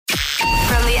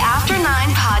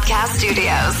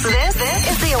Studios. This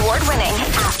is the award-winning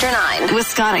After 9 with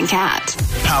Scott and Kat.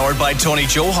 Powered by Tony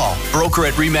Johal, broker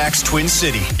at RE/MAX Twin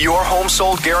City. Your home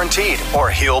sold guaranteed, or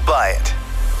he'll buy it.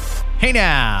 Hey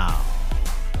now.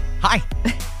 Hi.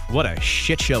 What a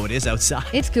shit show it is outside.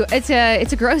 It's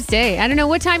a gross day. I don't know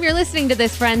what time you're listening to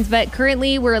this, friends, but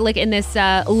currently we're like in this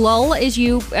lull, as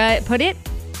you put it,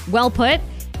 well put,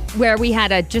 where we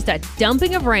had just a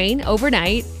dumping of rain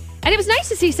overnight. And it was nice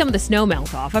to see some of the snow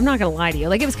melt off. I'm not going to lie to you.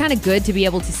 Like, it was kind of good to be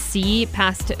able to see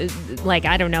past, like,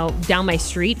 I don't know, down my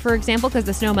street, for example, because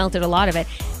the snow melted a lot of it.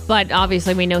 But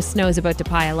obviously, we know snow's about to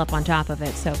pile up on top of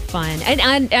it. So fun.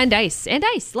 And ice. And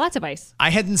ice. Lots of ice. I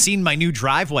hadn't seen my new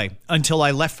driveway until I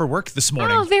left for work this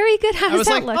morning. Oh, very good. How does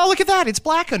that look? Oh, look at that. It's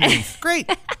black underneath. Great.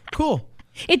 Cool.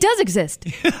 It does exist.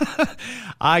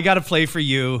 I got to play for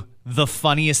you the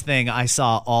funniest thing I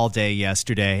saw all day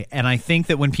yesterday. And I think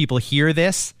that when people hear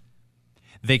this,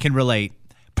 they can relate,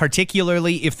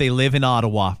 particularly if they live in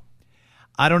Ottawa.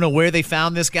 I don't know where they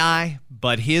found this guy,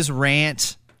 but his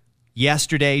rant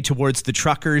yesterday towards the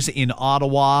truckers in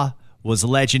Ottawa was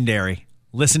legendary.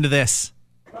 Listen to this.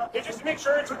 Okay, just to make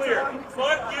sure it's clear,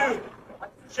 fuck you.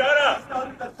 Shut up.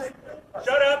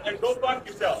 Shut up and go fuck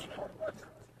yourself.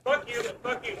 Fuck you and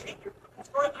fuck you.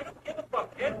 I don't give a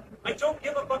fuck, man. I don't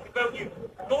give a fuck about you.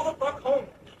 Go the fuck home.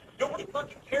 Nobody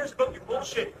fucking cares about your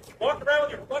bullshit. You walk around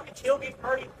with your fucking tailgate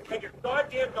party and your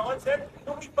goddamn nonsense.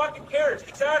 Nobody fucking cares.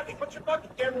 Exactly. Put your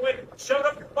fucking camera away. Shut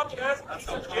up your fucking ass piece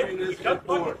of shit. You got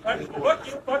fucking fuck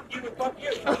you, and fuck you.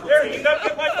 There, you got to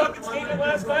get my fucking statement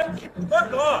last time?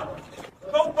 Fuck off.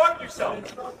 Go fuck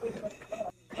yourself.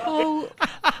 Oh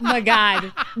my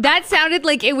God. That sounded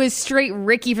like it was straight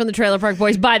Ricky from the Trailer Park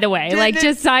Boys, by the way. Like,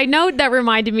 just side note, that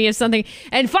reminded me of something.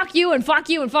 And fuck you, and fuck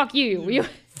you, and fuck you.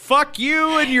 Fuck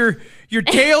you and your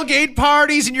tailgate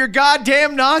parties and your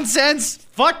goddamn nonsense.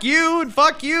 Fuck you and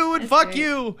fuck you and fuck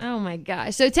you. Oh my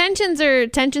gosh. So tensions are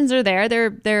there.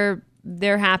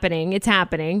 They're happening. It's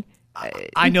happening.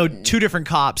 I know two different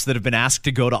cops that have been asked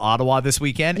to go to Ottawa this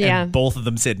weekend, and both of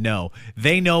them said no.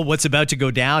 They know what's about to go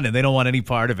down, and they don't want any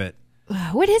part of it.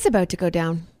 What is about to go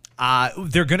down?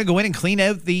 They're going to go in and clean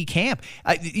out the camp.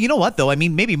 You know what, though? I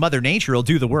mean, maybe Mother Nature will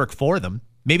do the work for them.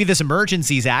 Maybe this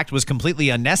Emergencies Act was completely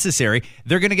unnecessary.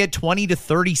 They're going to get 20 to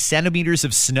 30 centimeters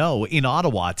of snow in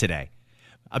Ottawa today.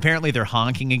 Apparently, they're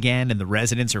honking again, and the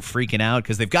residents are freaking out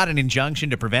because they've got an injunction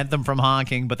to prevent them from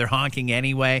honking, but they're honking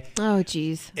anyway. Oh,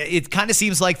 geez. It kind of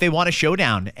seems like they want a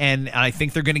showdown, and I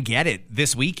think they're going to get it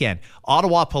this weekend.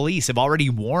 Ottawa police have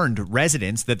already warned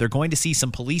residents that they're going to see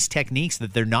some police techniques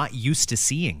that they're not used to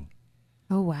seeing.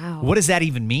 Oh, wow. What does that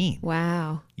even mean?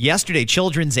 Wow. Yesterday,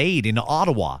 Children's Aid in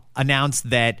Ottawa announced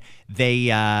that they,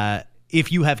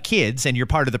 if you have kids and you're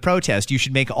part of the protest, you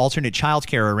should make alternate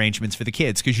childcare arrangements for the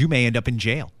kids because you may end up in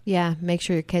jail. Yeah, make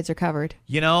sure your kids are covered.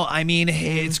 You know, I mean,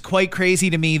 it's quite crazy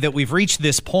to me that we've reached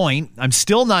this point. I'm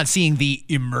still not seeing the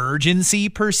emergency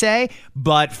per se,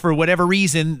 but for whatever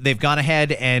reason, they've gone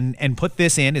ahead and put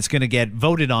this in. It's going to get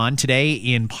voted on today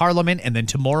in Parliament and then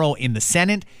tomorrow in the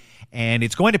Senate. And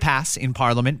it's going to pass in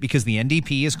Parliament because the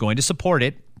NDP is going to support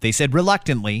it. They said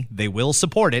reluctantly they will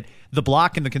support it. The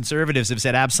Bloc and the Conservatives have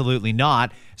said absolutely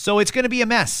not. So it's going to be a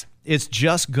mess. It's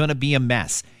just going to be a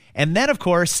mess. And then, of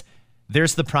course,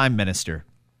 there's the Prime Minister.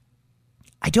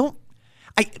 I'm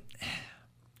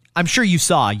sure you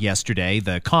saw yesterday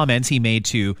the comments he made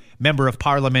to Member of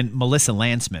Parliament Melissa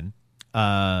Lantsman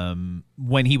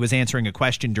when he was answering a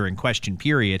question during question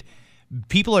period.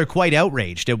 People are quite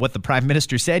outraged at what the Prime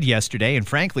Minister said yesterday, and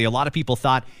frankly, a lot of people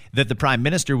thought that the Prime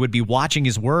Minister would be watching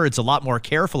his words a lot more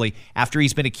carefully after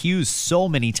he's been accused so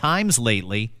many times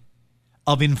lately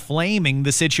of inflaming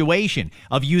the situation,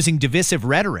 of using divisive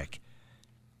rhetoric.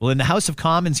 Well, in the House of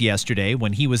Commons yesterday,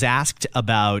 when he was asked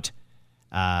about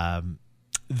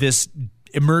this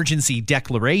emergency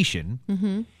declaration,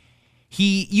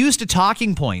 he used a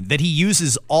talking point that he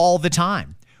uses all the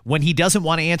time. When he doesn't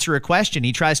want to answer a question,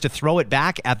 he tries to throw it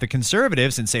back at the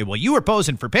Conservatives and say, well, you were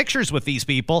posing for pictures with these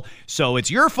people, so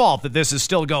it's your fault that this is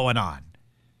still going on.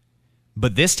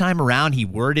 But this time around, he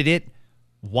worded it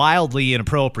wildly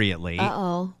inappropriately.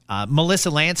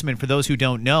 Melissa Lantsman, for those who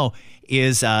don't know,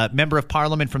 is a member of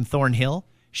Parliament from Thornhill.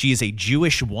 She is a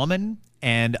Jewish woman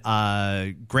and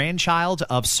a grandchild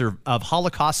of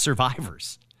Holocaust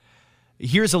survivors.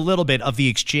 Here's a little bit of the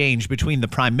exchange between the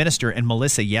Prime Minister and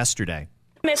Melissa yesterday.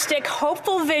 Optimistic,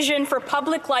 hopeful vision for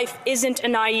public life isn't a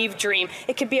naive dream.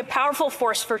 It could be a powerful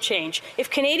force for change.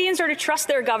 If Canadians are to trust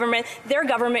their government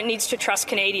needs to trust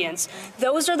Canadians.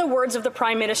 Those are the words of the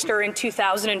Prime Minister in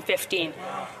 2015.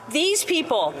 These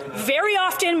people, very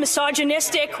often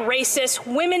misogynistic, racist,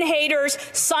 women haters,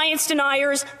 science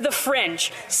deniers, the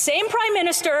fringe. Same prime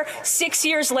minister 6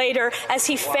 years later as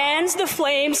he fans the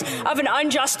flames of an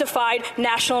unjustified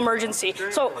national emergency.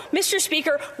 So, Mr.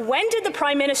 Speaker, when did the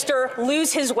prime minister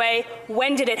lose his way?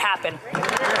 When did it happen?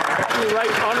 The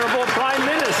right honourable prime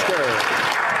minister.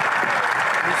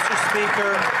 Mr.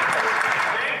 Speaker,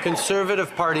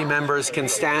 Conservative Party members can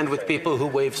stand with people who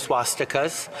wave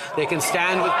swastikas. They can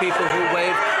stand with people who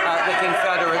wave the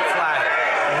Confederate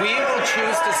flag. We will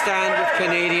choose to stand with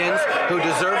Canadians who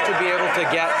deserve to be able to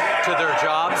get to their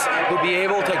jobs, who be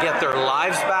able to get their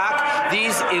lives back.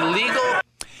 These illegal...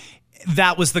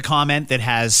 That was the comment that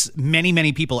has many,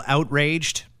 many people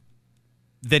outraged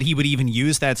that he would even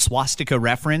use that swastika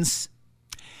reference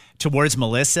towards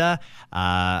Melissa.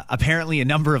 Apparently, a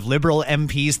number of Liberal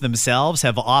MPs themselves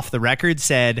have off the record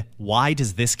said, why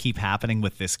does this keep happening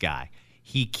with this guy?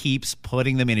 He keeps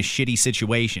putting them in a shitty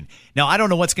situation. Now, I don't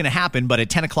know what's going to happen, but at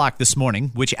 10 o'clock this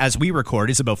morning, which as we record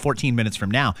is about 14 minutes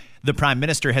from now, the Prime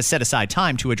Minister has set aside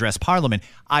time to address Parliament.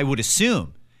 I would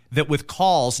assume that with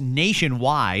calls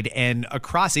nationwide and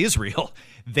across Israel,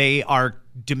 they are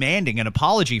demanding an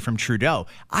apology from Trudeau.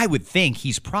 I would think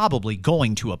he's probably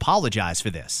going to apologize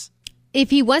for this. If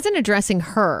he wasn't addressing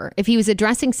her, if he was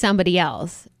addressing somebody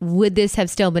else, would this have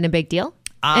still been a big deal?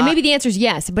 And maybe the answer is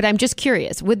yes, but I'm just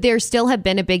curious. Would there still have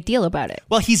been a big deal about it?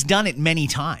 Well, he's done it many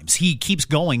times. He keeps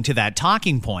going to that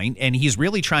talking point, and he's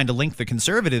really trying to link the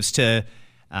Conservatives to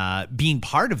being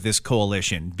part of this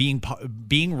coalition, being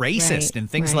racist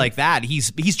and things like that.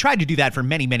 He's tried to do that for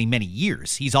many, many, many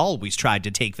years. He's always tried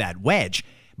to take that wedge.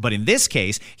 But in this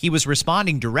case, he was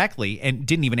responding directly and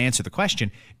didn't even answer the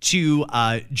question to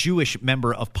a Jewish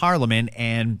member of parliament.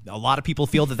 And a lot of people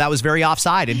feel that that was very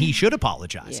offside and he should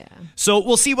apologize. Yeah. So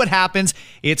we'll see what happens.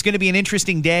 It's going to be an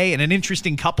interesting day and an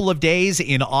interesting couple of days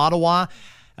in Ottawa.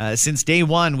 Since day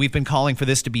one, we've been calling for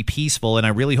this to be peaceful, and I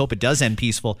really hope it does end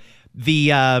peaceful.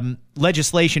 The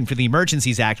legislation for the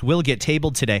Emergencies Act will get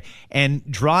tabled today, and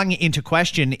drawing into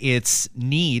question its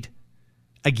need,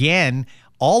 again,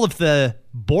 all of the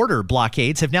border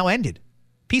blockades have now ended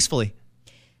peacefully.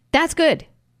 That's good.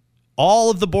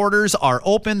 All of the borders are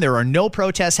open. There are no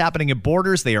protests happening at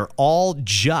borders. They are all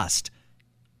just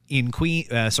in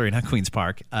not Queen's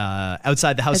Park,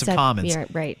 outside the House of Commons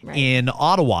right. in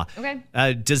Ottawa.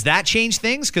 Okay. Does that change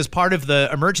things? Because part of the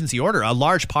emergency order, a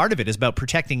large part of it is about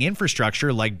protecting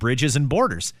infrastructure like bridges and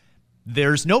borders.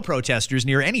 There's no protesters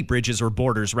near any bridges or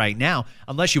borders right now,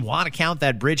 unless you want to count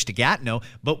that bridge to Gatineau.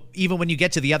 But even when you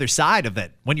get to the other side of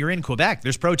it, when you're in Quebec,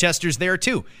 there's protesters there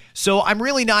too. So I'm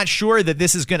really not sure that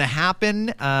this is going to happen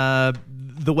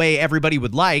the way everybody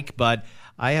would like, but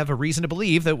I have a reason to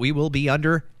believe that we will be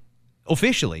under,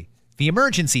 officially, the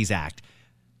Emergencies Act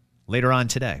later on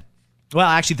today. Well,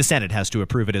 actually, the Senate has to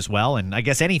approve it as well, and I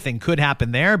guess anything could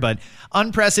happen there, but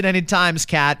unprecedented times,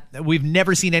 Kat. We've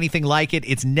never seen anything like it.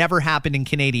 It's never happened in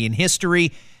Canadian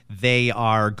history. They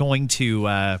are going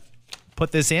to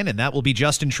put this in, and that will be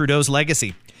Justin Trudeau's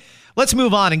legacy. Let's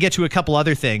move on and get to a couple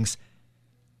other things.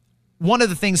 One of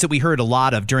the things that we heard a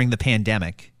lot of during the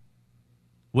pandemic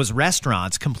was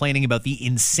restaurants complaining about the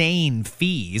insane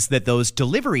fees that those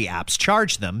delivery apps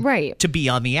charge them to be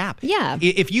on the app. Yeah.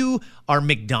 If you are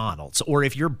McDonald's or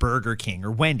if you're Burger King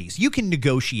or Wendy's, you can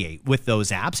negotiate with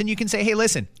those apps and you can say, hey,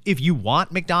 listen, if you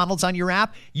want McDonald's on your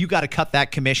app, you got to cut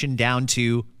that commission down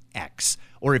to X.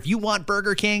 Or if you want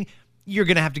Burger King, you're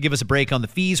going to have to give us a break on the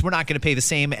fees. We're not going to pay the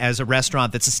same as a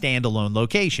restaurant that's a standalone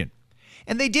location.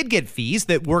 And they did get fees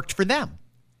that worked for them.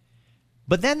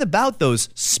 But then about those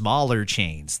smaller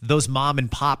chains, those mom and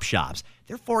pop shops,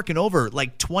 they're forking over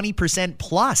like 20%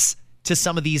 plus to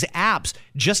some of these apps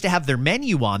just to have their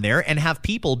menu on there and have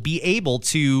people be able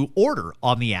to order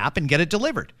on the app and get it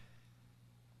delivered.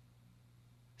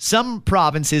 Some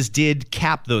provinces did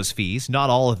cap those fees. Not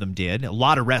all of them did. A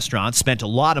lot of restaurants spent a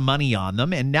lot of money on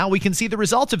them, and now we can see the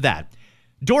result of that.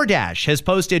 DoorDash has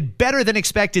posted better than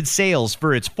expected sales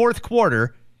for its fourth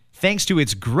quarter, thanks to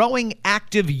its growing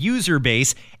active user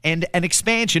base and an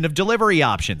expansion of delivery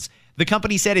options. The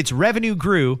company said its revenue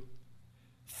grew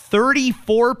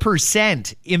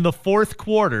 34% in the fourth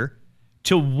quarter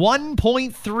to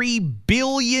 $1.3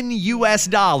 billion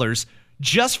US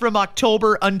just from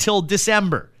October until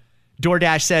December.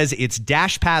 DoorDash says its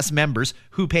Dash Pass members,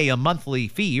 who pay a monthly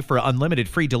fee for unlimited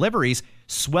free deliveries,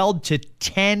 swelled to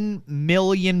 10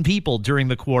 million people during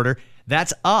the quarter.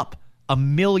 That's up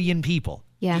 1 million people.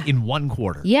 Yeah. In one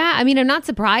quarter. Yeah, I mean, I'm not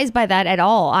surprised by that at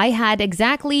all. I had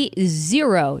exactly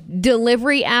 0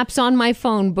 delivery apps on my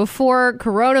phone before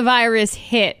coronavirus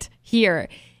hit here.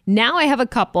 Now I have a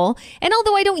couple. And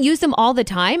although I don't use them all the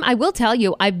time, I will tell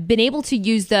you, I've been able to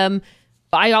use them.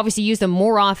 I obviously use them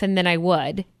more often than I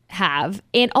would have.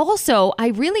 And also, I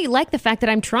really like the fact that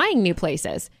I'm trying new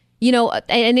places. You know,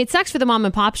 and it sucks for the mom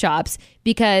and pop shops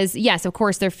because, yes, of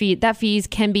course, fees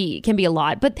can be a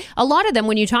lot. But a lot of them,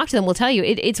 when you talk to them, will tell you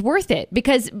it's worth it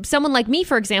because someone like me,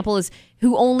 for example,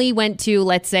 who only went to,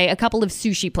 let's say, a couple of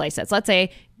sushi places. Let's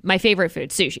say my favorite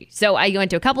food, sushi. So I went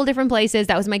to a couple different places.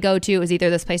 That was my go-to. It was either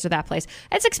this place or that place.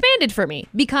 It's expanded for me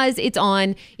because it's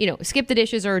on, Skip the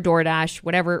Dishes or DoorDash,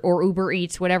 whatever, or Uber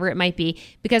Eats, whatever it might be.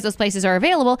 Because those places are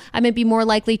available, I might be more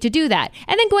likely to do that.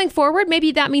 And then going forward,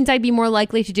 maybe that means I'd be more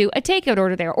likely to do a takeout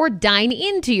order there or dine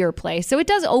into your place. So it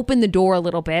does open the door a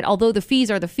little bit. Although the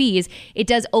fees are the fees, it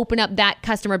does open up that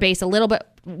customer base a little bit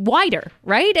wider,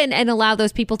 right? And allow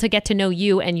those people to get to know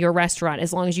you and your restaurant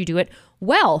as long as you do it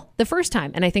well the first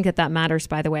time. And I think that matters,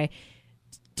 by the way.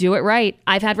 Do it right.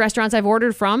 I've had restaurants I've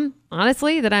ordered from,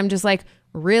 honestly, that I'm just like,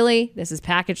 really? This is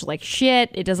packaged like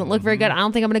shit. It doesn't look very good. I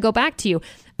don't think I'm going to go back to you.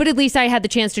 But at least I had the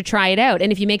chance to try it out.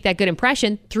 And if you make that good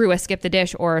impression through a Skip the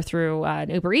Dish or through an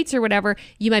Uber Eats or whatever,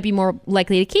 you might be more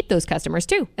likely to keep those customers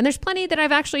too. And there's plenty that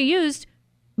I've actually used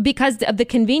because of the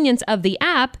convenience of the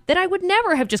app that I would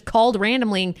never have just called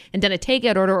randomly and done a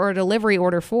takeout order or a delivery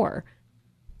order for.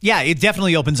 Yeah, it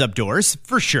definitely opens up doors,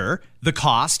 for sure. The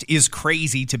cost is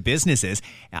crazy to businesses.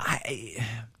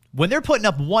 When they're putting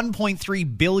up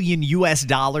 $1.3 billion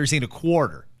in a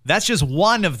quarter, that's just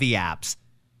one of the apps.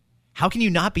 How can you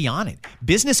not be on it?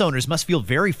 Business owners must feel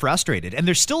very frustrated. And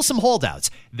there's still some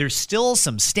holdouts. There's still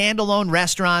some standalone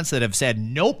restaurants that have said,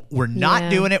 nope, we're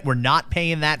not doing it. We're not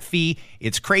paying that fee.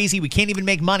 It's crazy. We can't even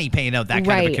make money paying out that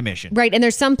kind of a commission. Right. And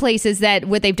there's some places that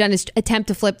what they've done is attempt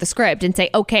to flip the script and say,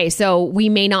 okay, so we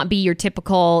may not be your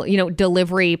typical,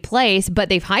 delivery place, but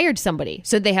they've hired somebody.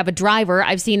 So they have a driver.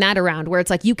 I've seen that around where it's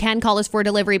like, you can call us for a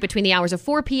delivery between the hours of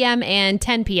 4 p.m. and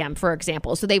 10 p.m., for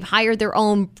example. So they've hired their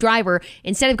own driver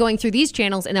instead of going through these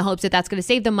channels in the hopes that that's going to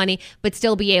save them money, but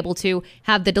still be able to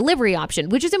have the delivery option,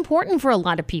 which is important for a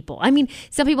lot of people. I mean,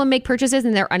 some people make purchases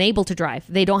and they're unable to drive.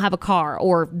 They don't have a car,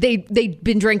 or they've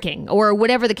been drinking, or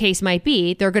whatever the case might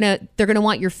be. They're gonna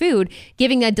want your food.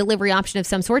 Giving a delivery option of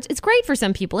some sorts, it's great for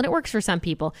some people and it works for some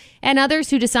people. And others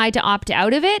who decide to opt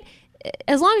out of it,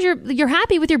 as long as you're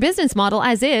happy with your business model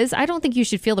as is, I don't think you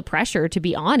should feel the pressure to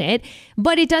be on it.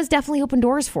 But it does definitely open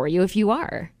doors for you if you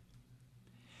are.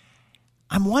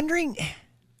 I'm wondering,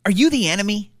 are you the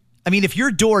enemy? I mean, if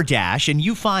you're DoorDash and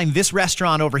you find this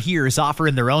restaurant over here is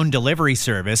offering their own delivery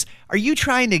service, are you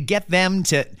trying to get them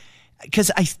to...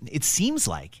 Because it seems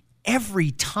like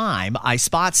every time I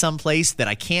spot someplace that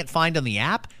I can't find on the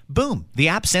app, boom, the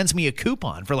app sends me a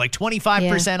coupon for like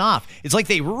 25% off. It's like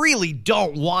they really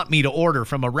don't want me to order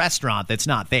from a restaurant that's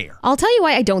not there. I'll tell you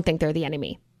why I don't think they're the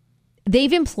enemy.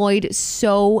 They've employed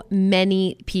so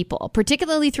many people,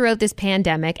 particularly throughout this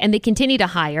pandemic, and they continue to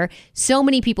hire so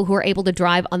many people who are able to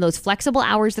drive on those flexible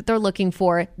hours that they're looking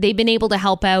for. They've been able to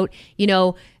help out,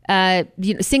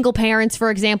 single parents, for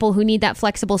example, who need that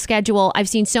flexible schedule. I've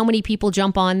seen so many people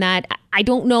jump on that. I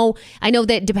don't know. I know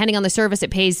that depending on the service,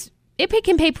 it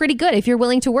can pay pretty good if you're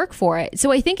willing to work for it.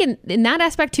 So I think in that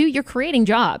aspect too, you're creating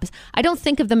jobs. I don't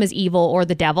think of them as evil or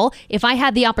the devil. If I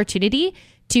had the opportunity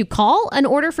to call an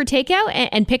order for takeout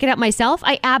and pick it up myself,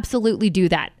 I absolutely do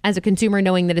that as a consumer,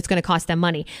 knowing that it's going to cost them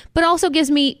money. But also makes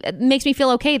me feel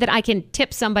okay that I can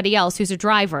tip somebody else who's a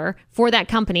driver for that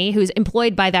company, who's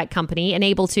employed by that company and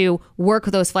able to work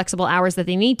those flexible hours that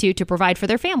they need to provide for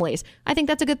their families. I think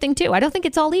that's a good thing too. I don't think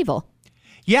it's all evil.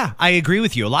 Yeah, I agree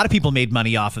with you. A lot of people made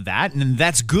money off of that, and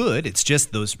that's good. It's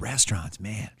just those restaurants,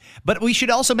 man. But we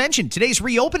should also mention today's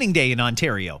reopening day in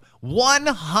Ontario.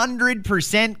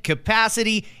 100%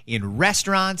 capacity in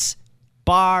restaurants,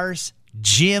 bars,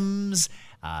 gyms,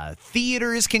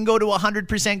 theaters can go to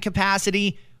 100%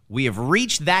 capacity. We have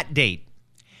reached that date.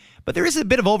 But there is a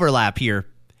bit of overlap here.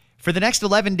 For the next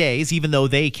 11 days, even though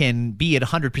they can be at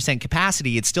 100%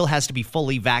 capacity, it still has to be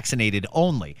fully vaccinated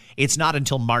only. It's not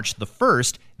until March the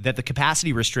 1st that the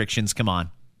capacity restrictions come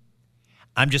on.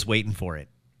 I'm just waiting for it.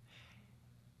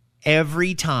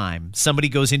 Every time somebody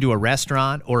goes into a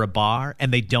restaurant or a bar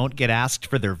and they don't get asked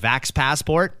for their Vax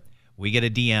passport, we get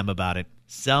a DM about it.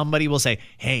 Somebody will say,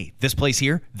 hey, this place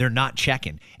here, they're not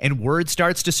checking. And word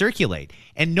starts to circulate.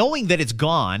 And knowing that it's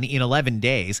gone in 11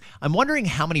 days, I'm wondering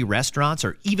how many restaurants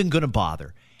are even going to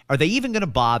bother. Are they even going to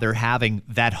bother having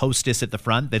that hostess at the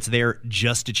front that's there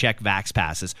just to check Vax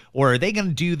passes? Or are they going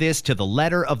to do this to the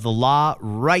letter of the law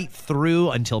right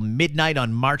through until midnight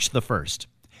on March the 1st?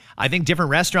 I think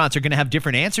different restaurants are going to have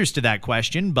different answers to that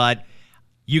question, but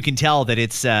you can tell that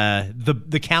it's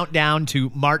the countdown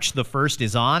to March the 1st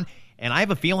is on. And I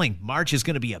have a feeling March is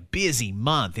going to be a busy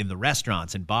month in the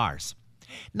restaurants and bars.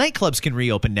 Nightclubs can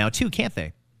reopen now too, can't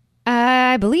they?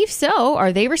 I believe so.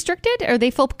 Are they restricted? Or are they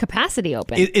full capacity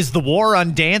open? Is the war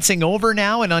on dancing over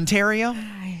now in Ontario?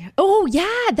 Oh,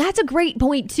 yeah, that's a great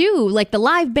point, too. Like the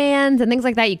live bands and things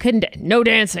like that, you couldn't, no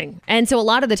dancing. And so a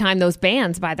lot of the time, those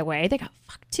bands, by the way, they got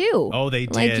fucked, too. Oh, they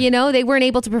did. Like, they weren't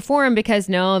able to perform because,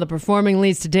 no, the performing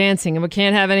leads to dancing, and we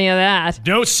can't have any of that.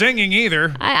 No singing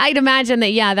either. I'd imagine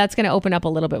that, that's going to open up a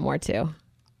little bit more, too.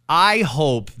 I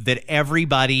hope that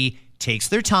everybody takes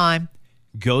their time,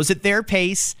 goes at their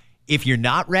pace. If you're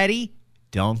not ready,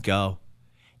 don't go.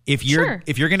 If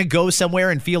you're going to go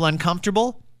somewhere and feel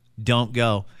uncomfortable, don't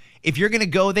go. If you're going to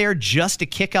go there just to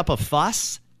kick up a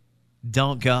fuss,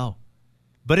 don't go.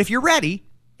 But if you're ready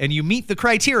and you meet the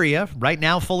criteria, right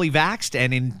now fully vaxxed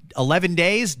and in 11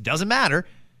 days, doesn't matter,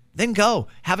 then go.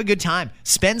 Have a good time.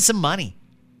 Spend some money.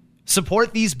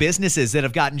 Support these businesses that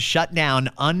have gotten shut down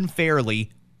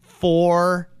unfairly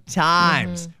 4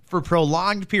 times for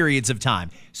prolonged periods of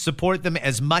time. Support them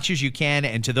as much as you can.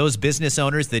 And to those business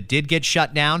owners that did get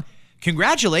shut down,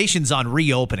 congratulations on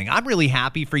reopening. I'm really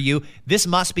happy for you. This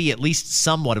must be at least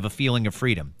somewhat of a feeling of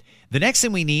freedom. The next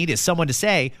thing we need is someone to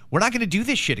say, we're not going to do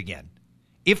this shit again.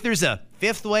 If there's a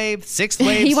 5th wave, 6th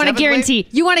wave, you want a 7th guarantee.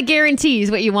 wave, You want a guarantee is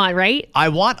what you want, right? I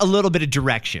want a little bit of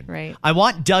direction. Right. I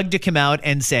want Doug to come out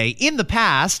and say, in the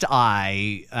past,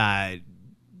 I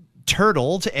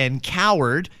turtled and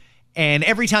cowered, and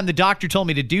every time the doctor told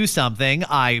me to do something,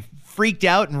 I freaked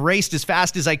out and raced as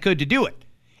fast as I could to do it.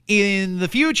 In the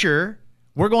future,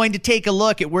 we're going to take a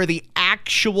look at where the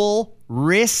actual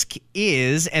risk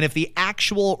is. And if the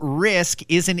actual risk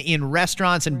isn't in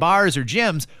restaurants and bars or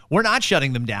gyms, we're not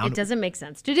shutting them down. It doesn't make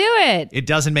sense to do it. It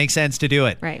doesn't make sense to do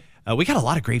it. Right. We got a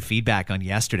lot of great feedback on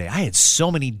yesterday. I had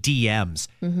so many DMs.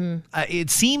 It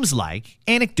seems like,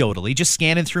 anecdotally, just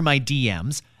scanning through my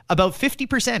DMs, about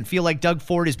 50% feel like Doug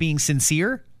Ford is being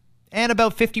sincere. And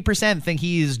about 50% think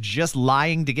he is just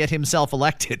lying to get himself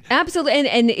elected. Absolutely.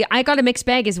 And I got a mixed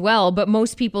bag as well, but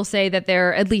most people say that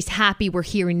they're at least happy we're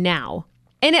here now.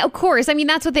 And of course, I mean,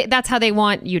 that's how they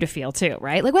want you to feel too,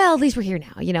 right? Like, well, at least we're here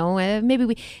now.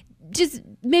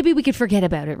 Maybe we could forget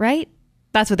about it, right?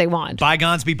 That's what they want.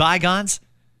 Bygones be bygones.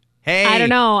 Hey. I don't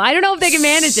know if they can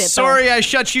manage it. Sorry, I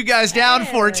shut you guys down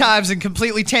 4 times and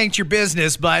completely tanked your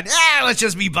business, but let's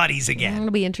just be buddies again.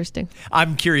 It'll be interesting.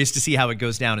 I'm curious to see how it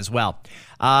goes down as well.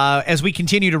 As we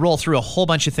continue to roll through a whole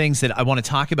bunch of things that I want to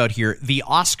talk about here, the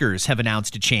Oscars have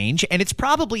announced a change, and it's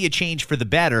probably a change for the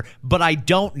better, but I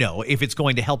don't know if it's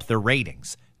going to help their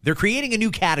ratings. They're creating a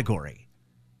new category.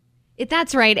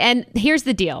 That's right. And here's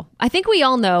the deal. I think we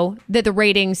all know that the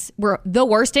ratings were the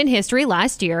worst in history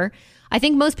last year. I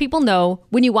think most people know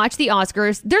when you watch the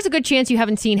Oscars, there's a good chance you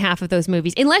haven't seen half of those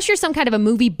movies, unless you're some kind of a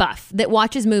movie buff that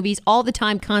watches movies all the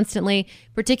time, constantly,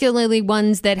 particularly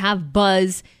ones that have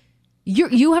buzz.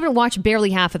 You haven't watched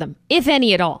barely half of them, if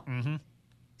any at all.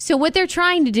 So what they're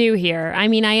trying to do here, I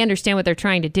mean, I understand what they're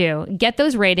trying to do, get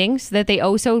those ratings that they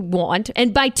also want.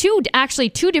 And by two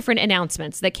different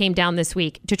announcements that came down this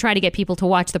week to try to get people to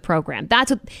watch the program.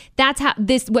 That's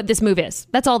what this move is.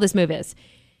 That's all this move is.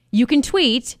 You can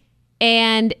tweet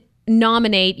and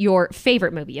nominate your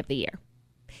favorite movie of the year.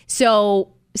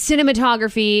 So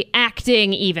cinematography,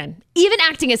 acting, even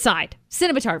acting aside,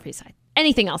 cinematography aside,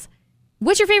 anything else.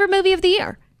 What's your favorite movie of the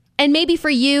year? And maybe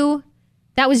for you,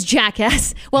 that was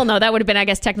Jackass. Well, no, that would have been, I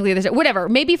guess, technically, whatever.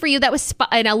 Maybe for you, that was,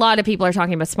 and a lot of people are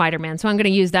talking about Spider-Man. So I'm going to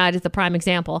use that as the prime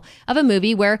example of a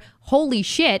movie where, holy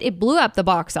shit, it blew up the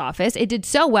box office. It did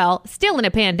so well, still in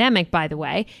a pandemic, by the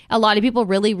way. A lot of people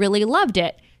really, really loved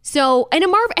it. So, and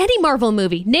any Marvel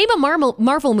movie, name a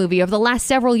Marvel movie over the last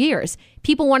several years.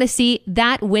 People want to see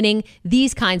that winning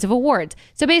these kinds of awards.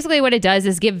 So basically what it does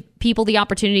is give people the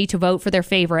opportunity to vote for their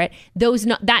favorite.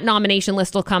 That nomination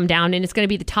list will come down, and it's going to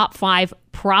be the top 5,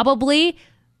 probably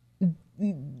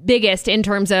biggest in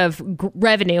terms of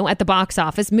revenue at the box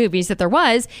office movies that there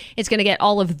was. It's going to get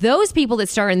all of those people that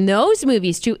star in those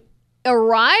movies to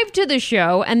arrive to the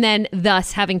show, and then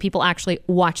thus having people actually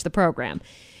watch the program.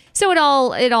 So it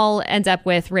all ends up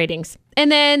with ratings. And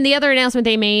then the other announcement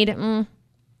they made,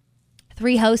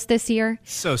 3 hosts this year.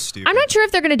 So stupid. I'm not sure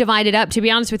if they're going to divide it up. To be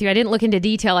honest with you, I didn't look into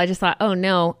detail. I just thought, oh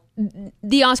no,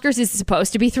 the Oscars is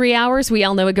supposed to be 3 hours. We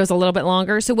all know it goes a little bit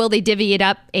longer. So will they divvy it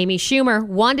up? Amy Schumer,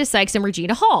 Wanda Sykes, and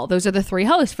Regina Hall. Those are the 3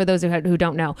 hosts for those who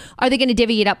don't know. Are they going to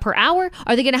divvy it up per hour?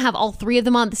 Are they going to have all 3 of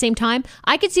them on at the same time?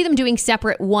 I could see them doing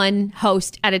separate 1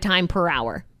 host at a time per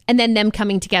hour. and then them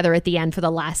coming together at the end for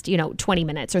the last, 20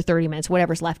 minutes or 30 minutes,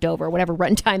 whatever's left over, whatever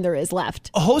runtime there is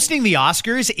left. Hosting the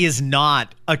Oscars is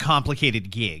not a complicated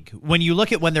gig. When you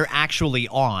look at when they're actually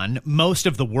on, most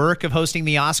of the work of hosting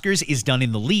the Oscars is done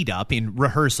in the lead up, in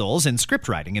rehearsals and script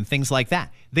writing and things like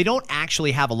that. They don't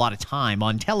actually have a lot of time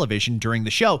on television during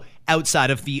the show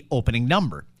outside of the opening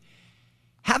number.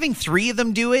 Having 3 of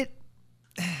them do it,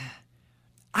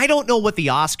 I don't know what the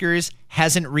Oscars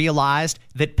hasn't realized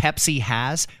that Pepsi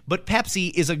has, but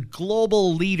Pepsi is a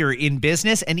global leader in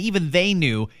business, and even they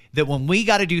knew that when we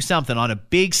got to do something on a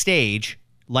big stage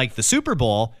like the Super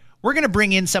Bowl, we're going to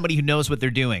bring in somebody who knows what they're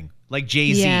doing, like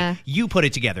Jay-Z. Yeah. You put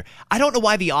it together. I don't know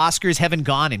why the Oscars haven't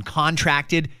gone and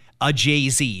contracted a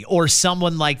Jay-Z or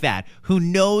someone like that who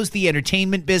knows the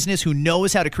entertainment business, who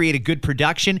knows how to create a good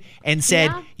production, and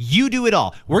said, you do it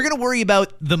all. We're going to worry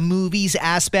about the movies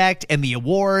aspect and the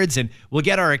awards, and we'll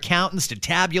get our accountants to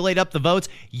tabulate up the votes.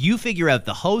 You figure out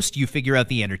the host, you figure out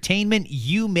the entertainment,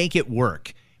 you make it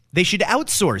work. They should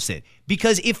outsource it,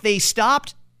 because if they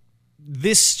stopped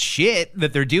this shit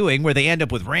that they're doing where they end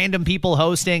up with random people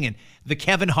hosting, and the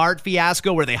Kevin Hart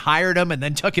fiasco where they hired him and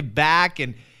then took it back,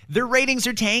 and their ratings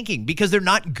are tanking because they're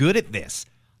not good at this.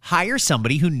 Hire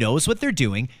somebody who knows what they're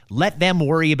doing. Let them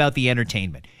worry about the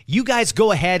entertainment. You guys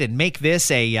go ahead and make this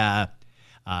a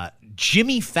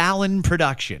Jimmy Fallon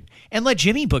production and let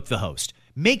Jimmy book the host.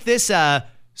 Make this a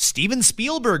Steven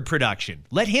Spielberg production.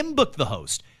 Let him book the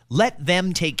host. Let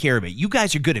them take care of it. You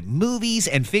guys are good at movies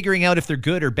and figuring out if they're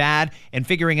good or bad and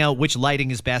figuring out which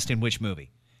lighting is best in which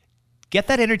movie. Get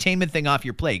that entertainment thing off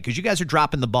your plate because you guys are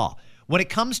dropping the ball. When it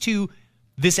comes to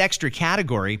this extra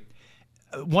category,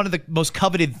 one of the most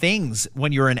coveted things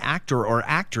when you're an actor or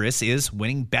actress is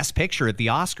winning Best Picture at the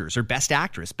Oscars or Best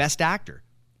Actress, Best Actor.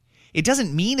 It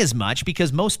doesn't mean as much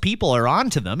because most people are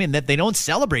onto them in that they don't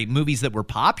celebrate movies that were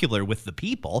popular with the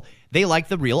people. They like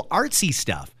the real artsy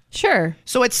stuff. Sure.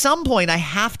 So at some point, I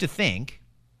have to think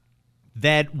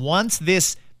that once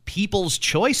this People's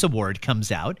Choice Award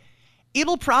comes out,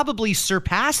 it'll probably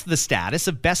surpass the status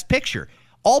of Best Picture.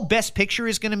 All Best Picture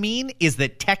is going to mean is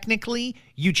that technically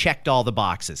you checked all the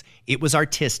boxes. It was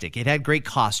artistic. It had great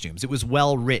costumes. It was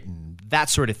well written, that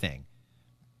sort of thing.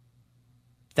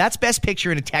 That's Best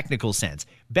Picture in a technical sense.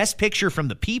 Best Picture from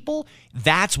the people,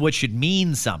 that's what should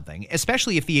mean something,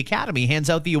 especially if the Academy hands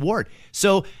out the award.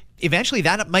 So eventually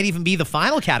that might even be the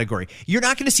final category. You're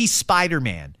not going to see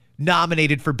Spider-Man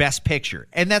nominated for Best Picture.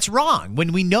 And that's wrong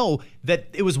when we know that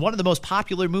it was one of the most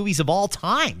popular movies of all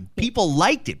time. People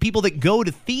liked it. People that go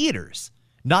to theaters,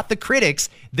 not the critics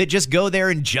that just go there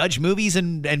and judge movies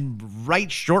and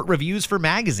write short reviews for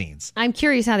magazines. I'm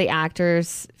curious how the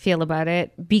actors feel about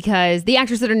it, because the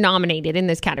actors that are nominated in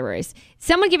this categories.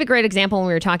 Someone gave a great example when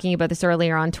we were talking about this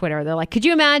earlier on Twitter. They're like, could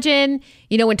you imagine,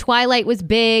 when Twilight was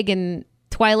big and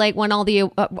Twilight won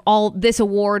all this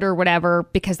award or whatever,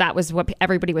 because that was what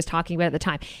everybody was talking about at the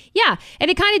time. Yeah,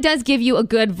 and it kind of does give you a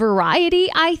good variety,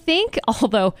 I think.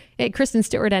 Although Kristen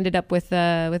Stewart ended up with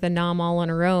a nom all on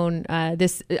her own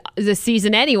this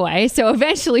season anyway, so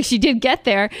eventually she did get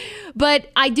there. But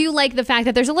I do like the fact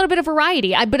that there's a little bit of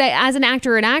variety. But as an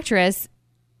actor and actress,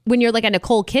 when you're like a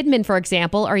Nicole Kidman, for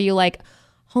example, are you like,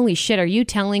 holy shit, are you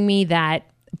telling me that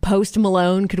Post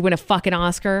Malone could win a fucking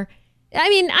Oscar? I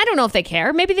mean, I don't know if they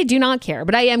care. Maybe they do not care,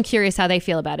 but I am curious how they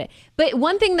feel about it. But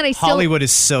one thing that I still... Hollywood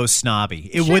is so snobby.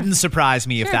 It wouldn't surprise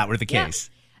me if that were the case.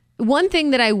 Yeah. One thing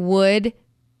that I would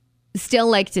still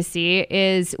like to see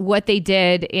is what they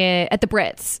did at the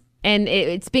Brits. And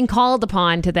it's been called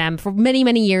upon to them for many,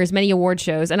 many years, many award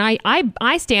shows. And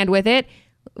I stand with it.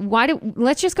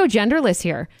 Let's just go genderless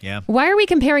here. Yeah. Why are we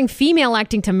comparing female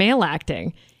acting to male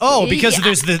acting? Oh, because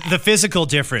there's the physical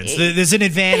difference. There's an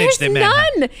advantage that men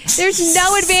have. There's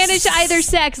no advantage to either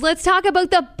sex. Let's talk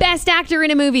about the best actor in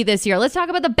a movie this year. Let's talk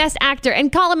about the best actor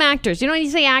and call them actors. When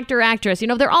you say actor, actress,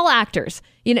 they're all actors.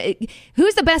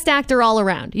 Who's the best actor all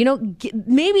around?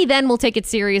 Maybe then we'll take it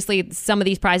seriously, some of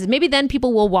these prizes. Maybe then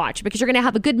people will watch, because you're going to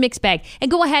have a good mixed bag.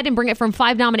 And go ahead and bring it from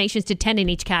 5 nominations to 10 in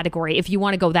each category if you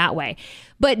want to go that way.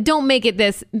 But don't make it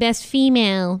this best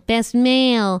female, best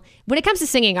male. When it comes to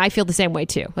singing, I feel the same way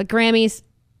too. Like Grammys,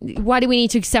 why do we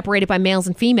need to separate it by males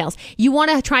and females? You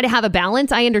want to try to have a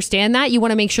balance. I understand that. You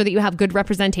want to make sure that you have good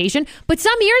representation. But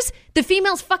some years, the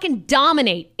females fucking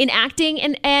dominate in acting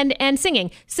and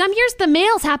singing. Some years, the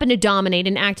males happen to dominate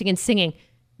in acting and singing.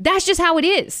 That's just how it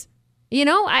is.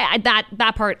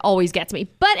 That part always gets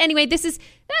me. But anyway, this is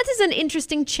an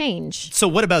interesting change. So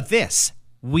what about this?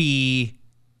 We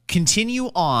continue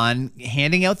on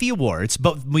handing out the awards,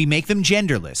 but we make them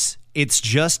genderless. It's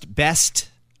just best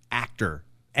actor.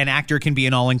 An actor can be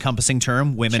an all-encompassing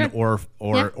term, women or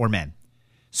men.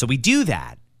 So we do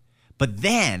that. But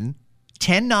then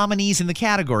 10 nominees in the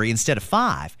category instead of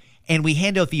 5. And we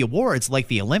hand out the awards like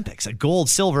the Olympics, a gold,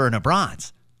 silver, and a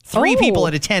bronze. 3 people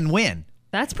at a 10 win.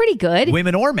 That's pretty good.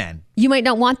 Women or men. You might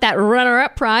not want that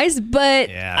runner-up prize, but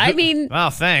I mean...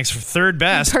 Well, thanks for third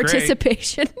best.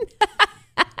 Participation.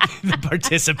 The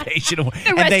participation.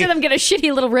 The rest of them get a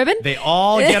shitty little ribbon. They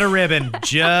all get a ribbon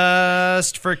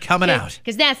just for coming out.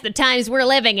 Because that's the times we're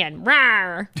living in.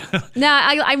 Rawr.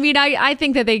 I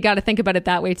think that they got to think about it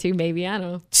that way too, maybe. I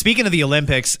don't know. Speaking of the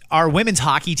Olympics, our women's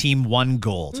hockey team won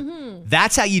gold. Mm-hmm.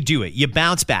 That's how you do it. You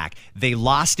bounce back. They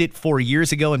lost it 4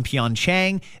 years ago in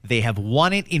Pyeongchang. They have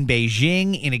won it in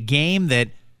Beijing in a game that,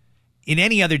 in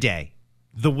any other day,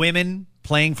 the women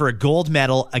playing for a gold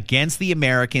medal against the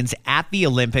Americans at the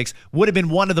Olympics would have been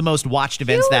one of the most watched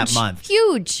events that month.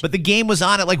 Huge. But the game was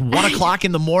on at like 1 o'clock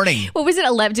in the morning. What was it,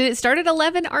 11? Did it start at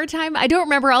 11 our time? I don't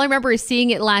remember. All I remember is seeing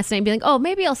it last night and being like, oh,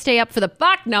 maybe I'll stay up for the...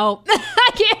 Fuck no.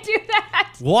 I can't do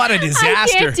that. What a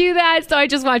disaster. I can't do that. So I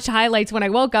just watched highlights when I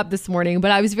woke up this morning, but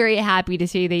I was very happy to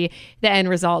see the end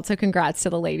result. So congrats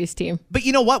to the ladies team. But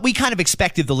you know what? We kind of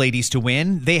expected the ladies to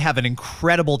win. They have an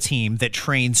incredible team that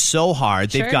trains so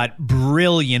hard. Sure. They've got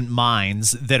brilliant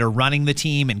minds that are running the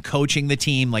team and coaching the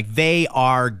team. Like, they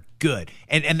are good.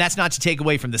 And that's not to take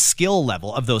away from the skill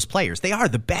level of those players. They are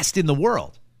the best in the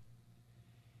world.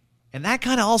 And that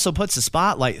kind of also puts a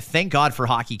spotlight. Thank God for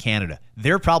Hockey Canada.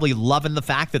 They're probably loving the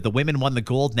fact that the women won the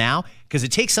gold now, because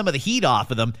it takes some of the heat off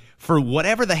of them for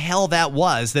whatever the hell that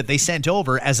was that they sent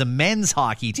over as a men's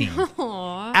hockey team.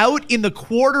 Out in the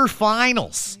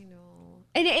quarterfinals.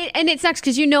 And it sucks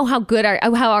because you know how good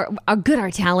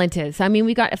our talent is. I mean,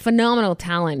 we got a phenomenal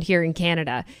talent here in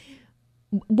Canada.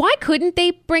 Why couldn't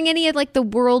they bring any of like the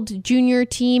world junior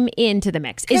team into the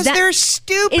mix? Because they're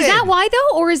stupid. Is that why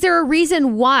though? Or is there a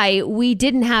reason why we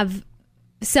didn't have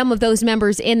some of those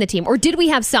members in the team? Or did we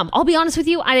have some? I'll be honest with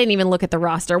you, I didn't even look at the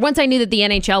roster. Once I knew that the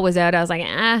NHL was out, I was like,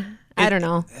 I don't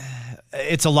know.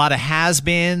 It's a lot of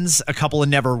has-beens, a couple of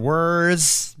never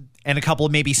weres, and a couple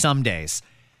of maybe somedays.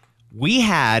 We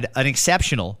had an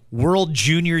exceptional world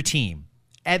junior team.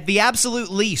 At the absolute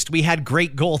least, we had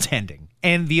great goaltending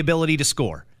and the ability to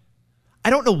score. I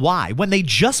don't know why. When they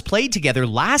just played together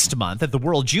last month at the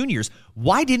World Juniors,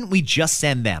 why didn't we just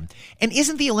send them? And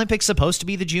isn't the Olympics supposed to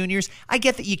be the juniors? I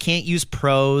get that you can't use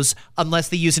pros unless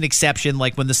they use an exception,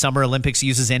 like when the Summer Olympics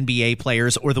uses NBA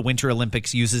players or the Winter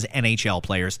Olympics uses NHL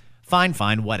players. Fine,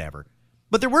 whatever.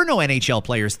 But there were no NHL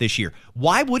players this year.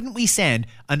 Why wouldn't we send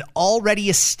an already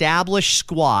established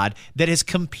squad that has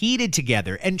competed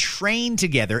together and trained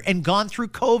together and gone through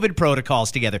COVID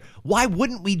protocols together? Why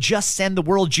wouldn't we just send the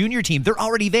World Junior team? They're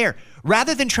already there.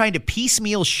 Rather than trying to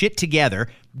piecemeal shit together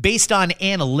based on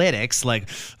analytics like,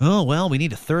 oh, well, we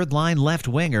need a third line left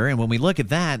winger. And when we look at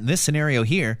that in this scenario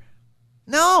here,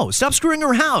 no, stop screwing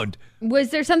around.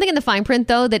 Was there something in the fine print,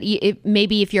 though, that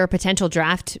maybe if you're a potential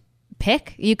draft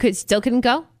pick, you couldn't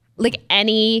go? Like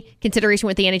any consideration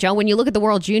with the NHL? When you look at the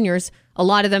World Juniors, a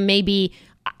lot of them may be,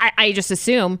 I just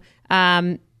assume,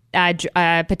 a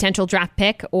potential draft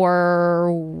pick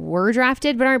or were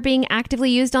drafted but aren't being actively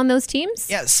used on those teams.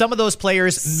 Yeah, some of those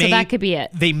players that could be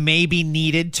it. They may be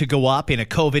needed to go up in a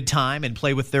COVID time and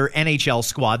play with their NHL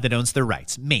squad that owns their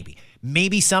rights.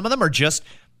 Maybe some of them are just,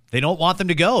 they don't want them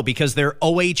to go because their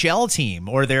OHL team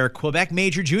or their Quebec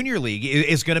Major Junior League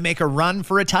is going to make a run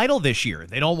for a title this year.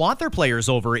 They don't want their players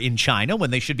over in China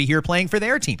when they should be here playing for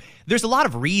their team. There's a lot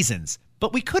of reasons,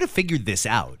 but we could have figured this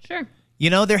out. Sure. You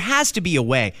know, there has to be a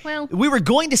way. Well, we were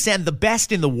going to send the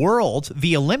best in the world,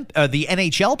 the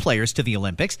NHL players, to the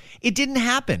Olympics. It didn't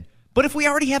happen. But if we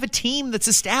already have a team that's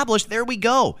established, there we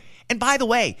go. And by the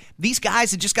way, these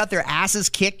guys had just got their asses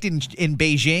kicked in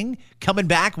Beijing, coming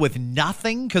back with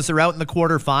nothing because they're out in the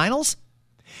quarterfinals.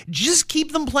 Just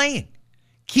keep them playing.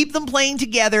 Keep them playing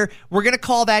together. We're going to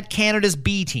call that Canada's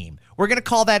B team. We're going to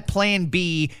call that Plan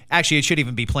B. Actually, it should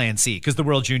even be Plan C because the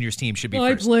World Juniors team should be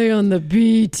first. I play on the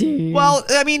B team. Well,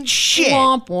 I mean, shit.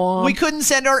 Womp womp. We couldn't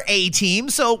send our A team,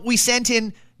 so we sent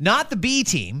in not the B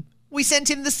team. We sent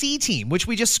in the C team, which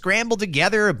we just scrambled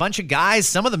together, a bunch of guys.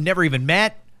 Some of them never even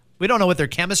met. We don't know what their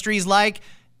chemistry is like.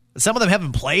 Some of them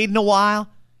haven't played in a while.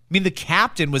 I mean, the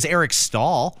captain was Eric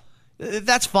Stahl.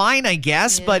 That's fine, I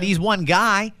guess, but he's one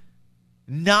guy,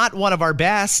 not one of our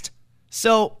best.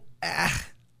 So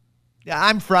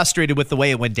I'm frustrated with the way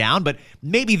it went down, but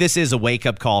maybe this is a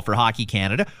wake-up call for Hockey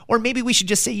Canada, or maybe we should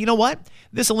just say, you know what?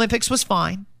 This Olympics was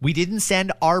fine. We didn't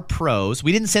send our pros.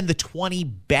 We didn't send the 20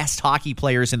 best hockey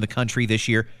players in the country this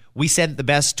year. We sent the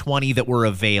best 20 that were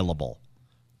available.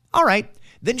 All right,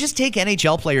 then just take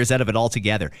NHL players out of it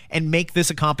altogether and make this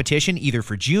a competition either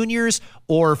for juniors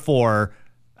or for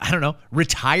I don't know,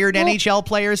 retired NHL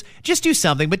players. Just do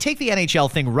something, but take the NHL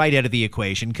thing right out of the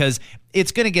equation because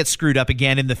it's going to get screwed up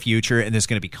again in the future and there's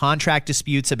going to be contract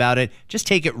disputes about it. Just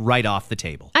take it right off the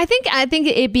table. I think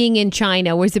it being in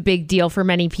China was a big deal for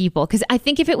many people because I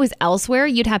think if it was elsewhere,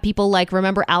 you'd have people like,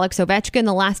 remember Alex Ovechkin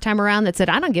the last time around that said,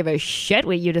 I don't give a shit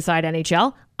what you decide,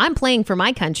 NHL. I'm playing for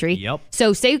my country. Yep.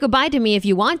 So say goodbye to me if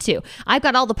you want to. I've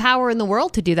got all the power in the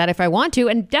world to do that if I want to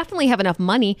and definitely have enough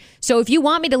money. So if you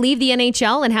want me to leave the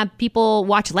NHL and have people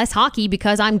watch less hockey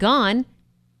because I'm gone,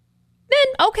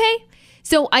 then okay.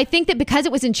 So I think that because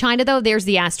it was in China, though, there's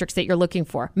the asterisk that you're looking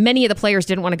for. Many of the players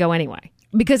didn't want to go anyway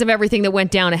because of everything that went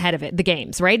down ahead of it, the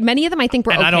games, right? Many of them, I think,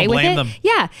 were and okay I don't with blame it. them.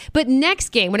 Yeah, but next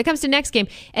game, when it comes to next game,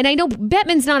 and I know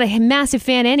Bettman's not a massive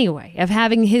fan anyway of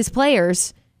having his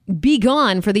players be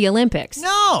gone for the Olympics.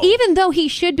 No. Even though he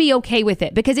should be okay with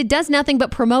it because it does nothing but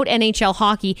promote NHL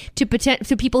hockey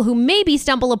to people who maybe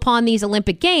stumble upon these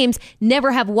Olympic games,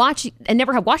 never have watching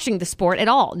the sport at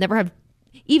all, never have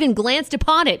even glanced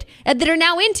upon it, that are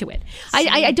now into it.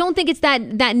 I don't think it's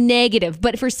that negative,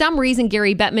 but for some reason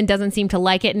Gary Bettman doesn't seem to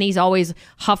like it and he's always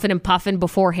huffing and puffing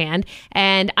beforehand.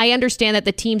 And I understand that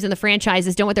the teams and the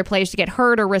franchises don't want their players to get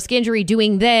hurt or risk injury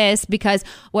doing this because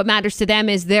what matters to them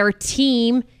is their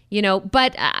team,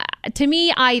 but to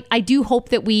me, I do hope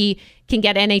that we can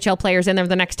get NHL players in there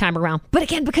the next time around. But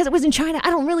again, because it was in China, I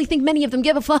don't really think many of them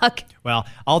give a fuck. Well,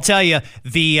 I'll tell you,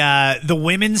 the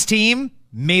women's team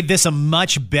made this a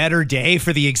much better day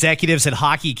for the executives at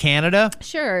Hockey Canada.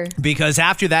 Sure. Because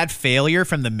after that failure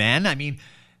from the men, I mean,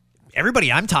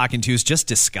 everybody I'm talking to is just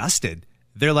disgusted.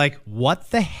 They're like,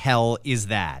 what the hell is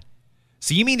that?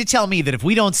 So you mean to tell me that if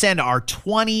we don't send our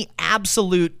 20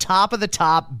 absolute top of the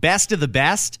top, best of the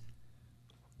best,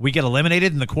 we get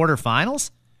eliminated in the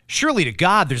quarterfinals? Surely to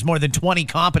God, there's more than 20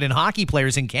 competent hockey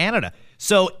players in Canada.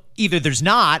 So either there's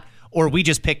not, or we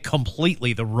just pick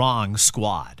completely the wrong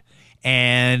squad.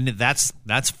 And that's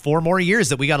 4 more years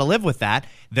that we got to live with that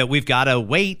we've got to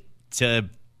wait to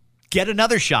get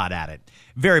another shot at it.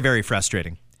 Very, very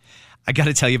frustrating. I got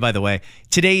to tell you, by the way,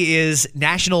 today is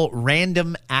National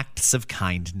Random Acts of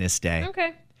Kindness Day.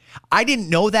 Okay. I didn't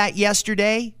know that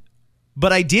yesterday,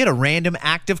 but I did a random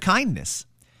act of kindness.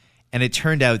 And it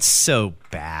turned out so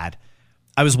bad.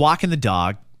 I was walking the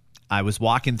dog. I was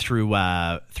walking through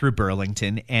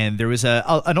Burlington, and there was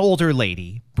an older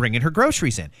lady bringing her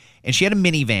groceries in. And she had a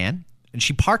minivan, and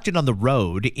she parked it on the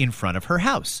road in front of her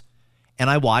house. And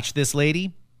I watched this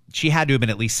lady. She had to have been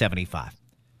at least 75,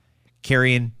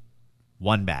 carrying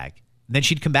one bag. And then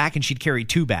she'd come back and she'd carry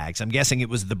 2 bags. I'm guessing it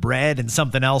was the bread and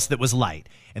something else that was light.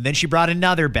 And then she brought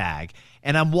another bag.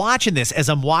 And I'm watching this as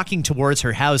I'm walking towards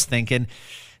her house thinking,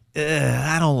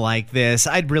 I don't like this.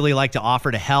 I'd really like to offer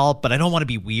to help, but I don't want to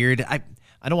be weird. I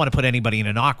don't want to put anybody in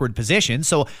an awkward position.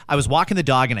 So I was walking the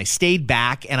dog and I stayed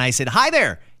back and I said, hi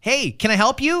there. Hey, can I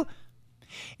help you?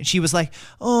 And she was like,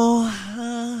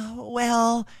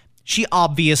 well, she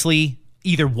obviously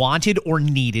either wanted or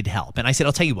needed help. And I said,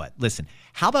 I'll tell you what, listen,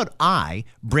 how about I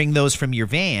bring those from your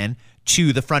van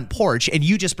to the front porch and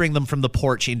you just bring them from the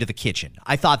porch into the kitchen.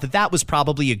 I thought that was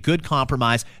probably a good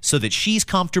compromise so that she's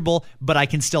comfortable, but I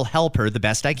can still help her the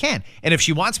best I can. And if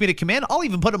she wants me to come in, I'll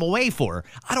even put them away for her.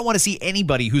 I don't want to see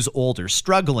anybody who's older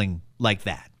struggling like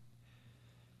that.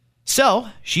 So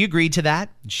she agreed to that.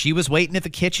 She was waiting at the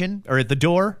kitchen or at the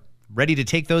door, ready to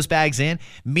take those bags in.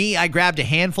 Me, I grabbed a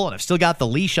handful and I've still got the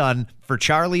leash on for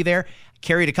Charlie there.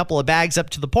 Carried a couple of bags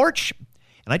up to the porch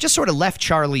and I just sort of left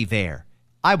Charlie there.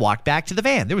 I walked back to the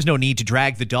van. There was no need to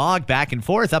drag the dog back and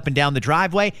forth up and down the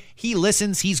driveway. He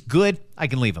listens. He's good. I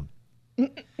can leave him.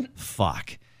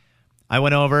 Fuck. I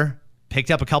went over,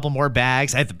 picked up a couple more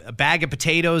bags. I had a bag of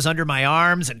potatoes under my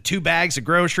arms and 2 bags of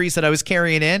groceries that I was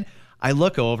carrying in. I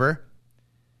look over.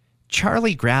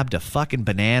 Charlie grabbed a fucking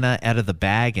banana out of the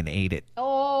bag and ate it.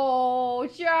 Oh,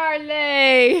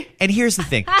 Charlie. And here's the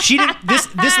thing. She didn't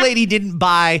this lady didn't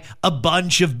buy a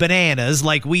bunch of bananas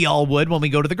like we all would when we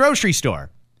go to the grocery store.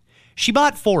 She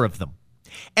bought 4 of them.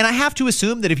 And I have to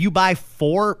assume that if you buy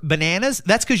 4 bananas,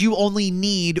 that's because you only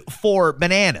need 4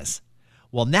 bananas.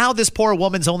 Well, now this poor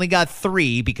woman's only got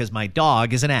 3 because my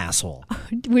dog is an asshole.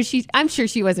 I'm sure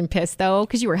she wasn't pissed, though,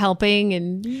 because you were helping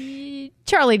and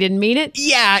Charlie didn't mean it.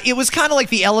 Yeah, it was kind of like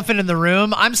the elephant in the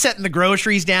room. I'm setting the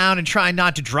groceries down and trying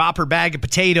not to drop her bag of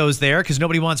potatoes there because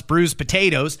nobody wants bruised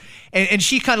potatoes. And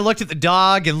she kind of looked at the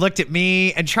dog and looked at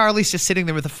me, and Charlie's just sitting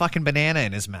there with a fucking banana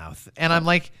in his mouth. And I'm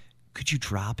like, could you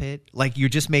drop it? Like, you're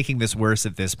just making this worse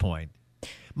at this point.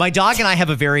 My dog and I have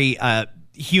a very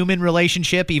human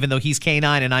relationship, even though he's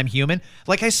canine and I'm human.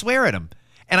 Like, I swear at him.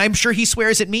 And I'm sure he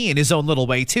swears at me in his own little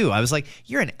way, too. I was like,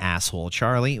 you're an asshole,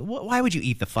 Charlie. Why would you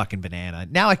eat the fucking banana?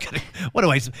 Now I gotta,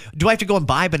 do I have to go and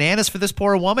buy bananas for this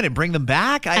poor woman and bring them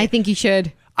back? I think you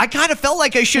should. I kind of felt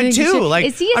like I should, too.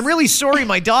 Like, I'm really sorry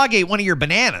my dog ate one of your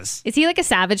bananas. Is he like a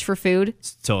savage for food?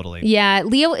 Totally. Yeah.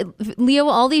 Leo,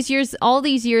 all these years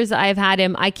I've had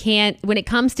him, I can't, when it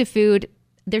comes to food,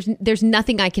 there's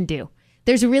nothing I can do.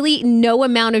 There's really no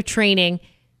amount of training.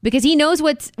 Because he knows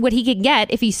what he can get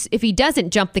if he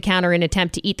doesn't jump the counter and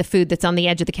attempt to eat the food that's on the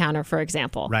edge of the counter, for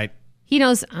example. Right. He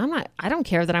knows I don't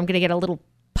care that I'm going to get a little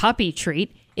puppy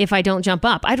treat if I don't jump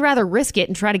up. I'd rather risk it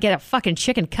and try to get a fucking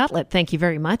chicken cutlet. Thank you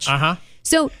very much. Uh-huh.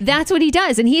 So that's what he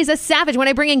does. And he is a savage. When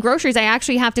I bring in groceries, I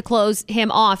actually have to close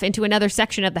him off into another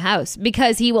section of the house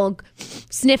because he will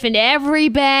sniff into every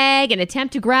bag and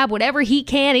attempt to grab whatever he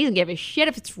can. He doesn't give a shit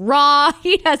if it's raw.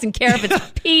 He doesn't care if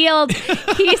it's peeled.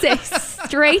 He's a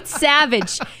straight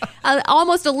savage.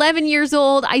 Almost 11 years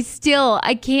old. I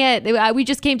can't. We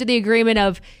just came to the agreement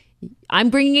of, I'm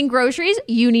bringing in groceries.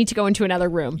 You need to go into another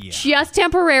room just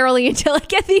temporarily until I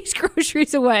get these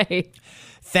groceries away.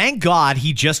 Thank God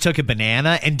he just took a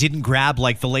banana and didn't grab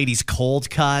like the lady's cold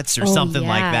cuts or something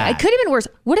like that. It could have been worse.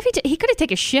 What if he could have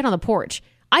taken a shit on the porch?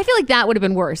 I feel like that would have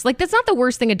been worse. Like, that's not the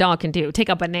worst thing a dog can do, take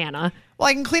a banana. Well,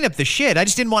 I can clean up the shit. I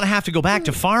just didn't want to have to go back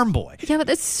to Farm Boy. Yeah, but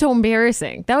that's so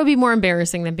embarrassing. That would be more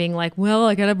embarrassing than being like, well,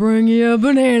 I gotta bring you a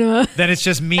banana. Then it's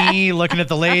just me looking at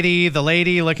the lady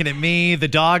looking at me, the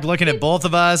dog looking at both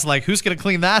of us. Like, who's going to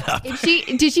clean that up?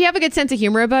 Did she have a good sense of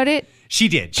humor about it? She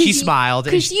did. She smiled.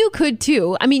 Because you could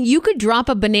too. I mean, you could drop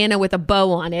a banana with a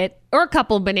bow on it or a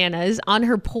couple of bananas on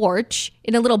her porch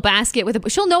in a little basket with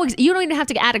she'll know. You don't even have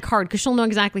to add a card because she'll know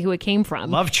exactly who it came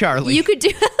from. Love Charlie. You could do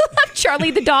Love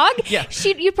Charlie the dog. Yeah.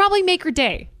 You'd probably make her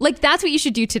day. Like, that's what you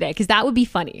should do today because that would be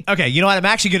funny. Okay, you know what? I'm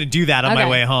actually going to do that on my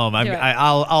way home.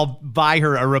 I'll buy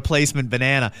her a replacement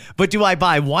banana. But do I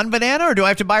buy one banana or do I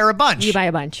have to buy her a bunch? You buy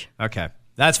a bunch. Okay.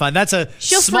 That's fine. That's a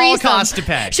small cost to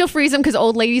pay. She'll freeze them because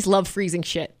old ladies love freezing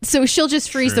shit. So she'll just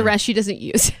freeze the rest she doesn't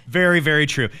use. Very, very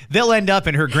true. They'll end up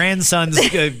in her grandson's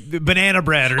banana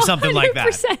bread or something 100%. Like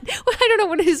that. Well, I don't know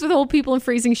what it is with old people and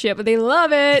freezing shit, but they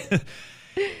love it.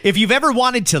 If you've ever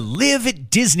wanted to live at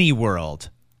Disney World,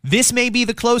 this may be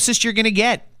the closest you're going to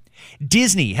get.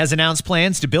 Disney has announced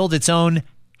plans to build its own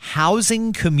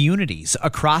housing communities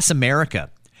across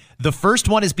America. The first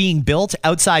one is being built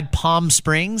outside Palm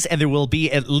Springs, and there will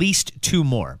be at least 2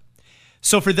 more.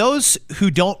 So for those who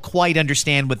don't quite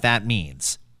understand what that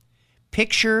means,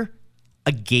 picture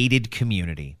a gated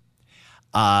community,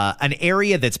 an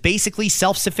area that's basically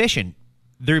self-sufficient.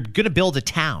 They're going to build a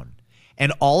town,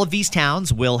 and all of these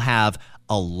towns will have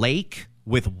a lake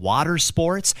with water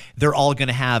sports. They're all going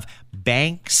to have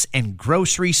banks and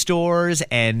grocery stores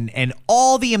and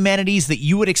all the amenities that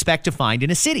you would expect to find in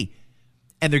a city.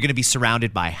 And they're going to be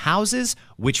surrounded by houses,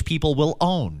 which people will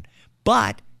own.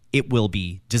 But it will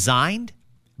be designed,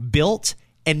 built,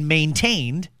 and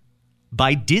maintained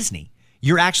by Disney.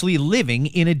 You're actually living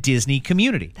in a Disney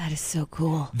community. That is so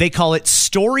cool. They call it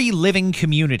story living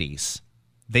communities.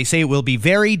 They say it will be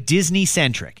very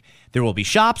Disney-centric. There will be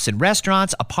shops and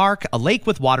restaurants, a park, a lake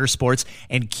with water sports,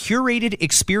 and curated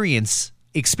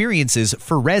experiences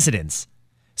for residents,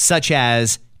 such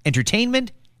as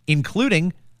entertainment,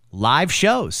 including live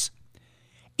shows.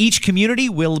 Each community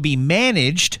will be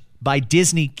managed by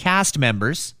Disney cast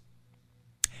members.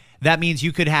 That means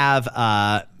you could have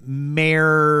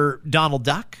Mayor Donald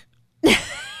Duck.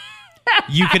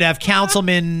 You could have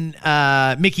Councilman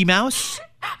Mickey Mouse.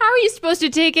 How are you supposed to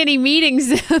take any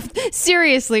meetings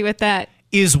seriously with that?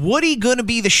 Is Woody going to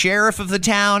be the sheriff of the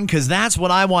town? Because that's what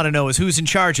I want to know, is who's in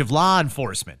charge of law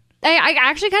enforcement. I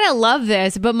actually kind of love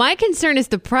this, but my concern is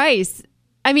the price.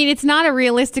 I mean, it's not a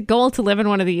realistic goal to live in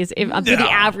one of these for the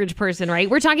average person, right?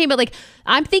 We're talking about, like,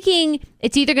 I'm thinking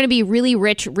it's either going to be really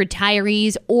rich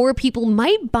retirees or people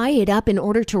might buy it up in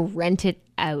order to rent it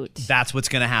out. That's what's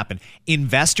going to happen.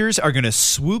 Investors are going to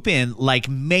swoop in like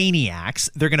maniacs.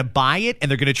 They're going to buy it and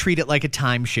they're going to treat it like a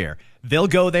timeshare. They'll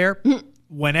go there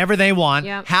whenever they want.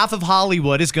 Yep. Half of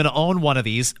Hollywood is going to own one of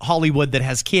these, Hollywood that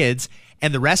has kids,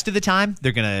 and the rest of the time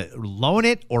they're going to loan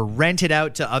it or rent it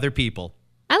out to other people.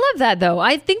 I love that, though.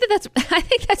 I think that's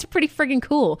pretty friggin'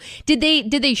 cool. Did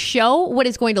they show what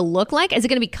it's going to look like? Is it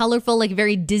going to be colorful, like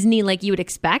very Disney, like you would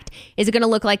expect? Is it going to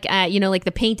look like like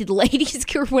the painted ladies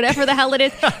or whatever the hell it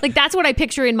is? Like, that's what I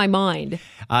picture in my mind.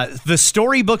 The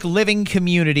Storybook Living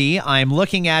Community, I'm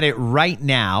looking at it right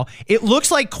now. It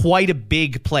looks like quite a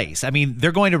big place. I mean,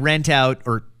 they're going to rent out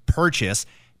or purchase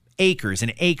acres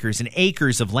and acres and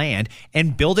acres of land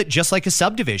and build it just like a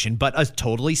subdivision, but a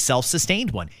totally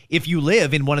self-sustained one. If you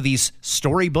live in one of these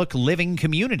Storybook Living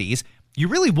communities, you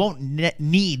really won't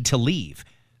need to leave.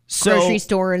 So, grocery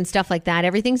store and stuff like that.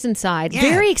 Everything's inside. Yeah.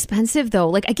 Very expensive though.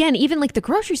 Like again, even like the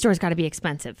grocery store's got to be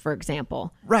expensive, for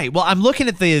example. Right. Well, I'm looking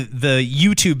at the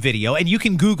YouTube video, and you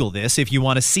can Google this if you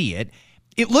want to see it.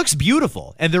 It looks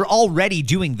beautiful, and they're already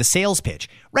doing the sales pitch.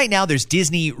 Right now, there's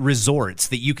Disney resorts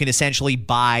that you can essentially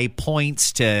buy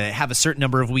points to have a certain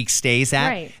number of weeks stays at.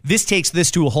 Right. This takes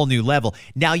this to a whole new level.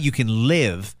 Now you can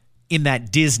live in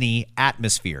that Disney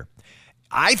atmosphere.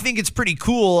 I think it's pretty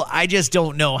cool. I just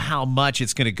don't know how much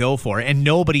it's going to go for, and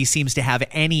nobody seems to have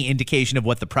any indication of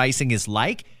what the pricing is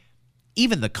like.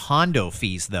 Even the condo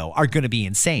fees, though, are going to be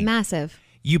insane. Massive.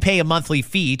 You pay a monthly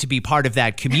fee to be part of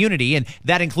that community, and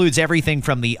that includes everything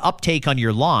from the uptake on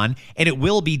your lawn, and it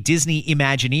will be Disney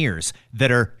Imagineers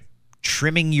that are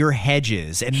trimming your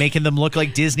hedges and making them look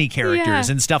like Disney characters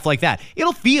and stuff like that.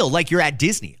 It'll feel like you're at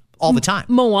Disney all the time.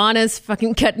 Moana's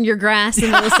fucking cutting your grass in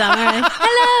the summer.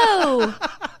 Hello.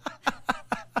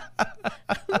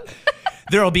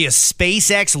 There'll be a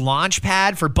SpaceX launch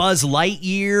pad for Buzz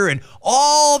Lightyear, and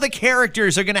all the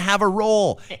characters are going to have a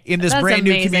role in this That's brand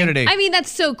amazing. new community. I mean,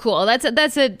 that's so cool. That's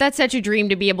such a dream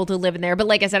to be able to live in there. But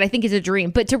like I said, I think it's a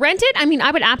dream. But to rent it, I mean, I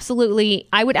would absolutely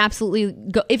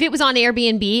go. If it was on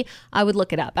Airbnb, I would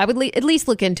look it up. I would at least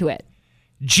look into it.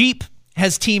 Jeep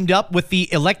has teamed up with the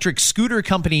electric scooter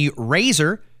company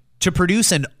Razor to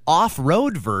produce an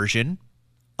off-road version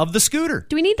of the scooter.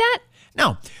 Do we need that?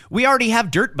 No, we already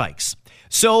have dirt bikes.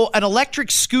 So an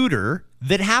electric scooter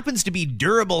that happens to be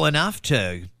durable enough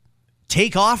to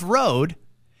take off-road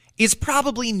is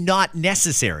probably not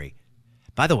necessary.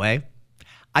 By the way,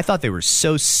 I thought they were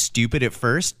so stupid at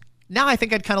first. Now I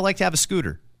think I'd kind of like to have a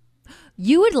scooter.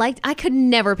 You would like... I could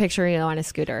never picture you on a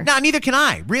scooter. No, neither can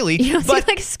I, really. You don't seem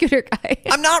like a scooter guy.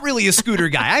 I'm not really a scooter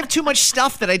guy. I have too much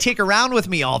stuff that I take around with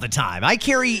me all the time. I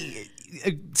carry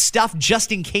stuff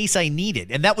just in case I need it,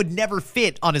 and that would never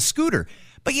fit on a scooter.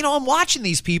 But, you know, I'm watching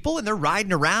these people, and they're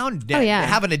riding around,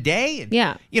 having a day. And,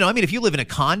 yeah. You know, I mean, if you live in a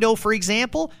condo, for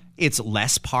example, it's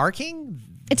less parking.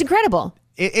 It's incredible.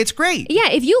 It's great. Yeah,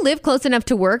 if you live close enough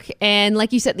to work and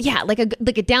like you said, like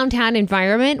a downtown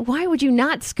environment, why would you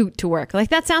not scoot to work? Like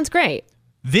that sounds great.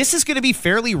 This is going to be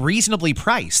fairly reasonably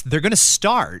priced. They're going to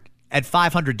start at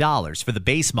 $500 for the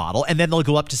base model, and then they'll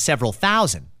go up to several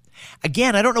thousand.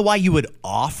 Again, I don't know why you would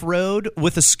off-road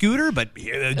with a scooter, but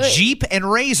Jeep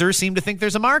and Razor seem to think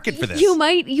there's a market for this. You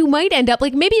might end up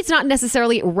like maybe it's not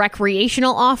necessarily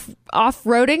recreational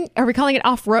off-roading. Are we calling it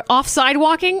off-side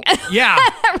walking? Yeah.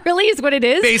 That really is what it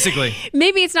is. Basically.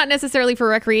 Maybe it's not necessarily for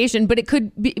recreation, but it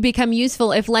could become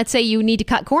useful if, let's say, you need to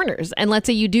cut corners, and let's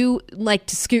say you do like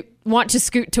to want to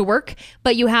scoot to work,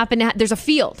 but you happen to there's a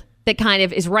field that kind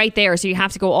of is right there, so you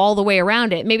have to go all the way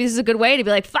around it. Maybe this is a good way to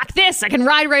be like, fuck this, I can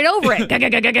ride right over it.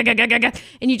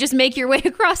 And you just make your way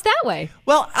across that way.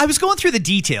 Well, I was going through the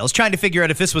details, trying to figure out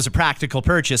if this was a practical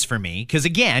purchase for me, because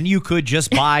again, you could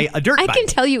just buy a dirt bike. I can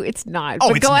tell you it's not,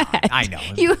 but go ahead. I know.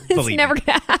 It's never going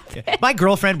to happen. Yeah. My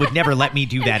girlfriend would never let me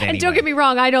do that anyway. And don't get me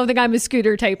wrong, I don't think I'm a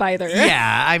scooter type either.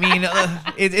 Yeah, I mean,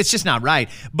 it's just not right.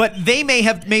 But they may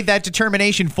have made that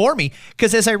determination for me,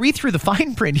 because as I read through the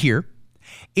fine print here,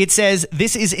 it says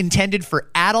this is intended for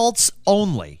adults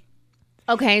only.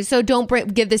 Okay, so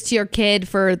don't give this to your kid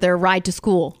for their ride to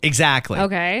school. Exactly.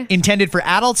 Okay. Intended for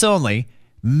adults only.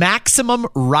 Maximum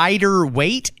rider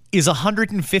weight is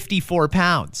 154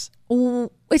 pounds.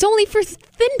 It's only for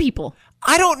thin people.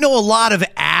 I don't know a lot of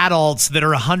adults that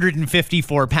are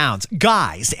 154 pounds.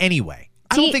 Guys, anyway.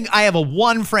 I don't think I have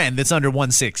one friend that's under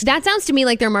 160. That sounds to me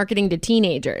like they're marketing to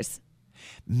teenagers.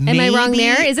 Maybe. Am I wrong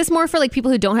there? Is this more for like people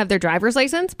who don't have their driver's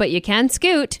license, but you can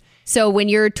scoot? So when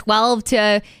you're 12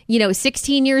 to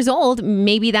 16 years old,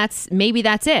 maybe that's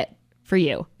it for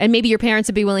you. And maybe your parents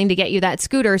would be willing to get you that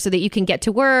scooter so that you can get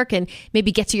to work and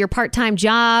maybe get to your part-time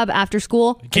job after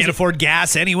school. Can't afford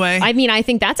gas anyway. I mean, I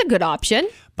think that's a good option.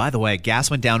 By the way, gas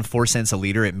went down 4 cents a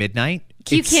liter at midnight.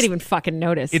 You can't even fucking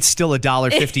notice. It's still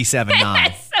 $1.57.9.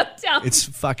 It's so dumb. It's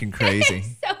fucking crazy.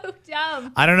 It's so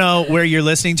dumb. I don't know where you're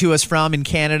listening to us from in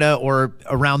Canada or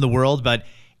around the world, but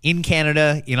in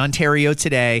Canada, in Ontario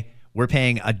today, we're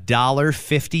paying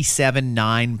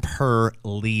 $1.57.9 per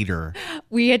liter.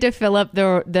 We had to fill up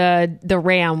the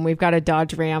Ram. We've got a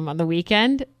Dodge Ram on the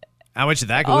weekend. How much did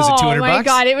that go? Was it $200? Oh my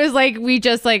God. It was like,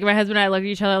 my husband and I looked at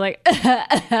each other like,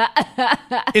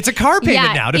 it's a car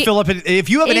payment now to fill up. If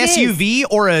you have an SUV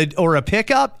or a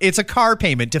pickup, it's a car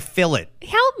payment to fill it.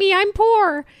 Help me, I'm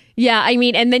poor. Yeah, I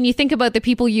mean, and then you think about the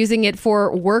people using it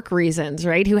for work reasons,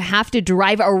 right? Who have to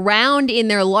drive around in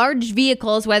their large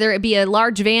vehicles, whether it be a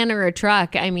large van or a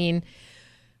truck. I mean,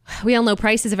 we all know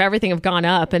prices of everything have gone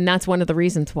up, and that's one of the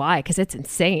reasons why, because it's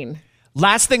insane.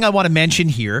 Last thing I want to mention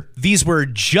here, these were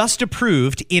just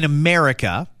approved in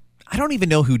America. I don't even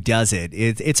know who does it.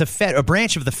 It's a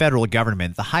branch of the federal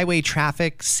government, the Highway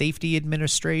Traffic Safety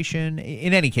Administration.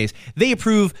 In any case, they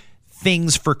approve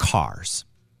things for cars.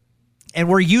 And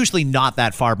we're usually not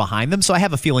that far behind them, so I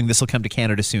have a feeling this will come to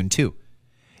Canada soon too.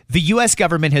 The U.S.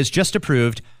 government has just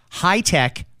approved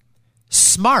high-tech,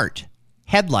 smart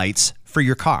headlights for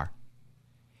your car.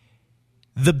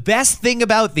 The best thing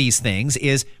about these things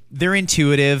is they're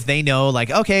intuitive. They know,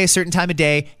 like, okay, a certain time of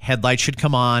day, headlights should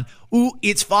come on. Ooh,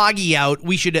 it's foggy out.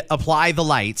 We should apply the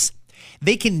lights.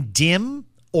 They can dim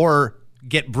or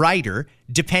get brighter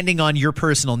depending on your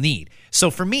personal need. So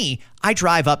for me, I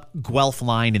drive up Guelph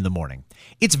Line in the morning.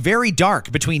 It's very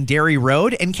dark between Derry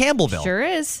Road and Campbellville. Sure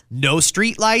is. No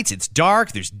street lights. It's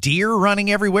dark. There's deer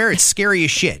running everywhere. It's scary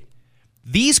as shit.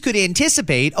 These could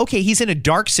anticipate, okay, he's in a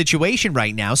dark situation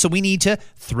right now, so we need to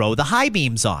throw the high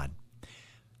beams on.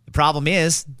 The problem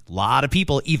is, a lot of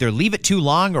people either leave it too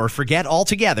long or forget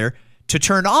altogether to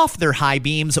turn off their high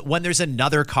beams when there's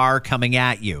another car coming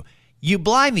at you. You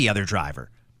blind the other driver.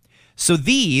 So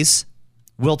these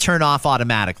will turn off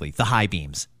automatically, the high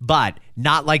beams, but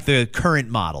not like the current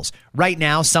models. Right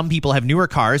now, some people have newer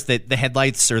cars that the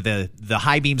headlights or the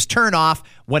high beams turn off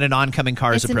when an oncoming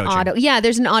car is approaching. An auto. Yeah,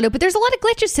 there's an auto, but there's a lot of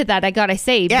glitches to that, I gotta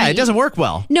say. Yeah, it doesn't work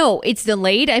well. No, it's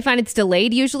delayed. I find it's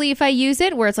delayed usually if I use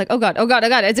it, where it's like, oh God.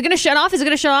 Is it going to shut off? Is it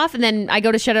going to shut off? And then I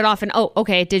go to shut it off and, oh,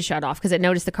 okay, it did shut off because it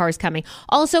noticed the car is coming.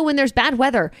 Also, when there's bad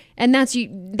weather, and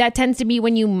that tends to be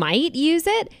when you might use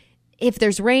it. If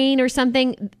there's rain or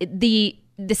something, the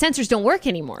sensors don't work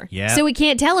anymore. Yeah. So we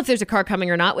can't tell if there's a car coming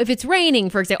or not, if it's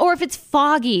raining, for example, or if it's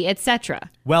foggy,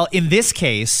 etc. Well, in this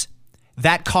case,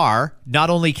 that car not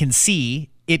only can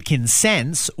see, it can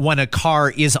sense when a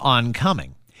car is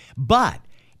oncoming. But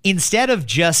instead of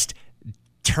just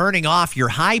turning off your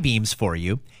high beams for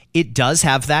you, it does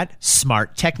have that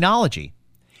smart technology.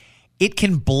 It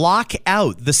can block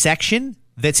out the section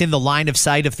that's in the line of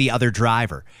sight of the other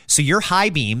driver. So your high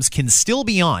beams can still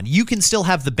be on. You can still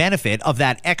have the benefit of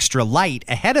that extra light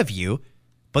ahead of you,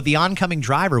 but the oncoming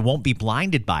driver won't be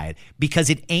blinded by it because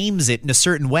it aims it in a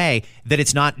certain way that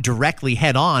it's not directly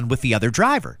head on with the other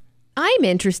driver. I'm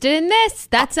interested in this.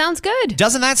 That sounds good.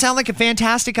 Doesn't that sound like a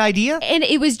fantastic idea? And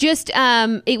it was just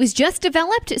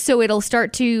developed, so it'll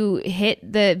start to hit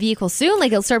the vehicle soon.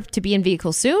 Like it'll start to be in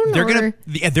vehicles soon. They're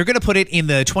gonna put it in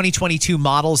the 2022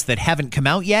 models that haven't come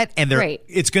out yet, and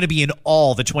it's gonna be in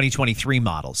all the 2023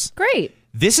 models. Great.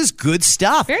 This is good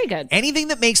stuff. Very good. Anything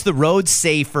that makes the road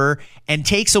safer and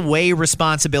takes away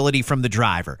responsibility from the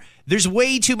driver. There's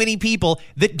way too many people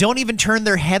that don't even turn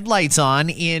their headlights on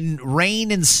in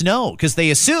rain and snow because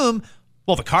they assume,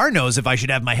 well, the car knows if I should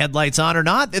have my headlights on or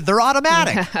not. They're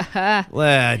automatic.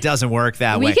 Well, it doesn't work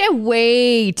that way. We get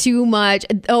way too much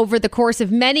over the course of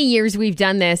many years. We've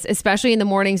done this, especially in the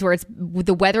mornings where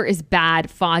the weather is bad,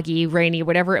 foggy, rainy,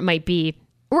 whatever it might be,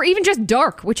 or even just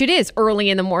dark, which it is early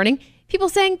in the morning. People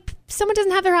saying someone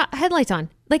doesn't have their headlights on.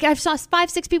 Like I've saw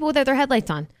 5-6 people without their headlights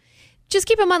on. Just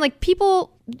keep in mind, like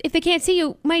people, if they can't see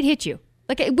you, might hit you.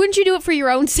 Like, wouldn't you do it for your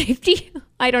own safety?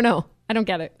 I don't know. I don't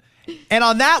get it. And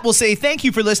on that, we'll say thank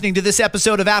you for listening to this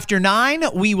episode of After 9.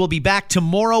 We will be back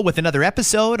tomorrow with another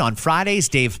episode. On Fridays,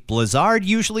 Dave Blizzard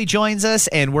usually joins us,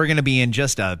 and we're going to be in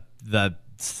just the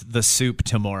soup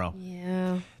tomorrow.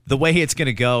 Yeah. The way it's going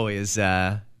to go is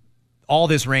all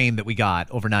this rain that we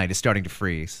got overnight is starting to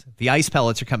freeze. The ice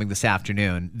pellets are coming this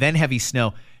afternoon, then heavy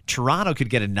snow. Toronto could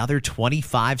get another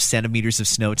 25 centimeters of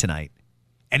snow tonight,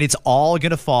 and it's all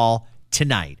going to fall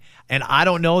tonight. And I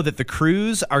don't know that the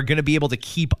crews are going to be able to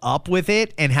keep up with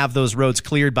it and have those roads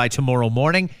cleared by tomorrow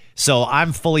morning. So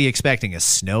I'm fully expecting a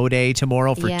snow day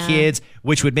tomorrow for kids,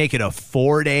 which would make it a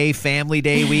 4-day family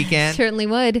day weekend. Certainly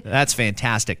would. That's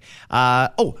fantastic.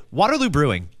 Waterloo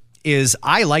Brewing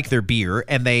I like their beer,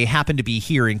 and they happen to be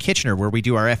here in Kitchener where we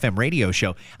do our FM radio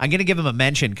show. I'm going to give them a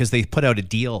mention because they put out a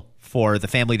deal for the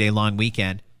Family Day long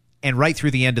weekend, and right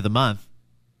through the end of the month,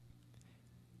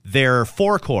 their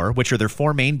 4 core, which are their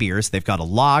 4 main beers, they've got a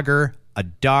lager, a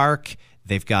dark,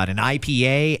 they've got an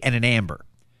IPA, and an amber.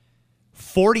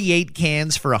 48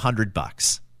 cans for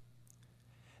 $100.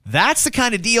 That's the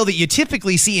kind of deal that you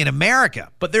typically see in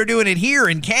America, but they're doing it here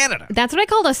in Canada. That's what I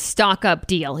call a stock up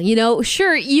deal. You know,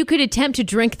 sure, you could attempt to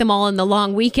drink them all in the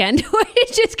long weekend,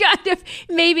 which is kind of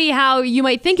maybe how you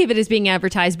might think of it as being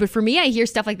advertised. But for me, I hear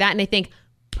stuff like that and I think,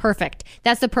 perfect.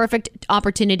 That's the perfect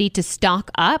opportunity to stock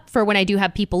up for when I do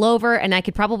have people over, and I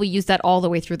could probably use that all the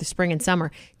way through the spring and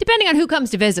summer, depending on who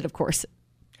comes to visit, of course.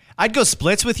 I'd go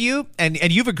splits with you, and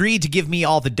you've agreed to give me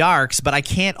all the darks, but I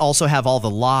can't also have all the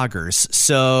lagers.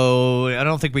 So I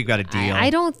don't think we've got a deal. I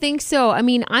don't think so. I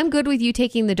mean, I'm good with you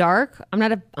taking the dark. I'm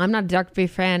not a dark beer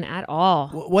fan at all.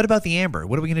 What about the amber?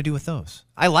 What are we going to do with those?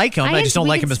 I like them. I just don't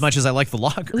like them as much as I like the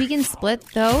lager. We can split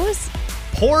those.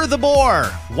 Pour the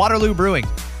Boar, Waterloo Brewing.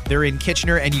 They're in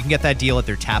Kitchener, and you can get that deal at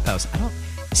their tap house.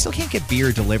 I still can't get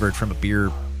beer delivered from a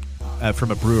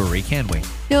brewery, can we?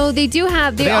 No, they do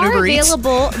have. They are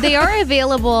available. They are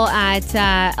available at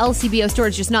LCBO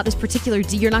stores. Just not this particular.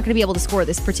 You're not going to be able to score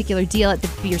this particular deal at the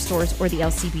beer stores or the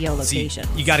LCBO location.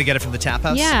 So you got to get it from the tap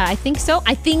house. Yeah, I think so.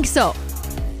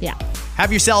 Yeah.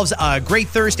 Have yourselves a great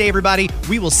Thursday, everybody.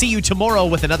 We will see you tomorrow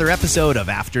with another episode of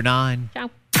After 9. Ciao.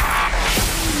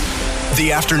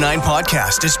 The After 9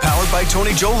 podcast is powered by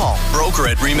Tony Johal, broker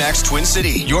at RE/MAX Twin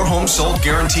City. Your home sold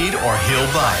guaranteed or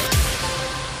he'll buy it.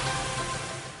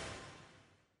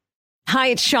 Hi,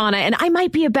 it's Shauna, and I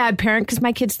might be a bad parent because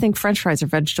my kids think French fries are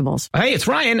vegetables. Hey, it's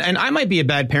Ryan, and I might be a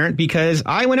bad parent because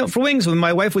I went out for wings when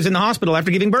my wife was in the hospital after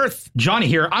giving birth. Johnny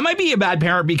here. I might be a bad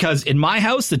parent because in my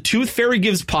house, the tooth fairy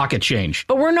gives pocket change.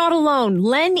 But we're not alone.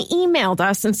 Len emailed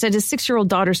us and said his 6-year-old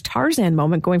daughter's Tarzan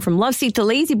moment going from love seat to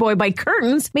lazy boy by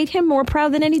curtains made him more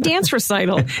proud than any dance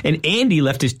recital. And Andy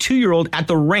left his 2-year-old at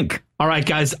the rink. All right,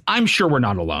 guys, I'm sure we're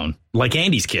not alone. Like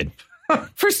Andy's kid.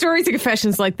 For stories and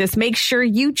confessions like this, make sure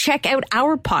you check out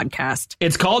our podcast.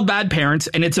 It's called Bad Parents,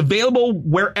 and it's available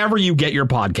wherever you get your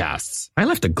podcasts. I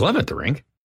left a glove at the rink.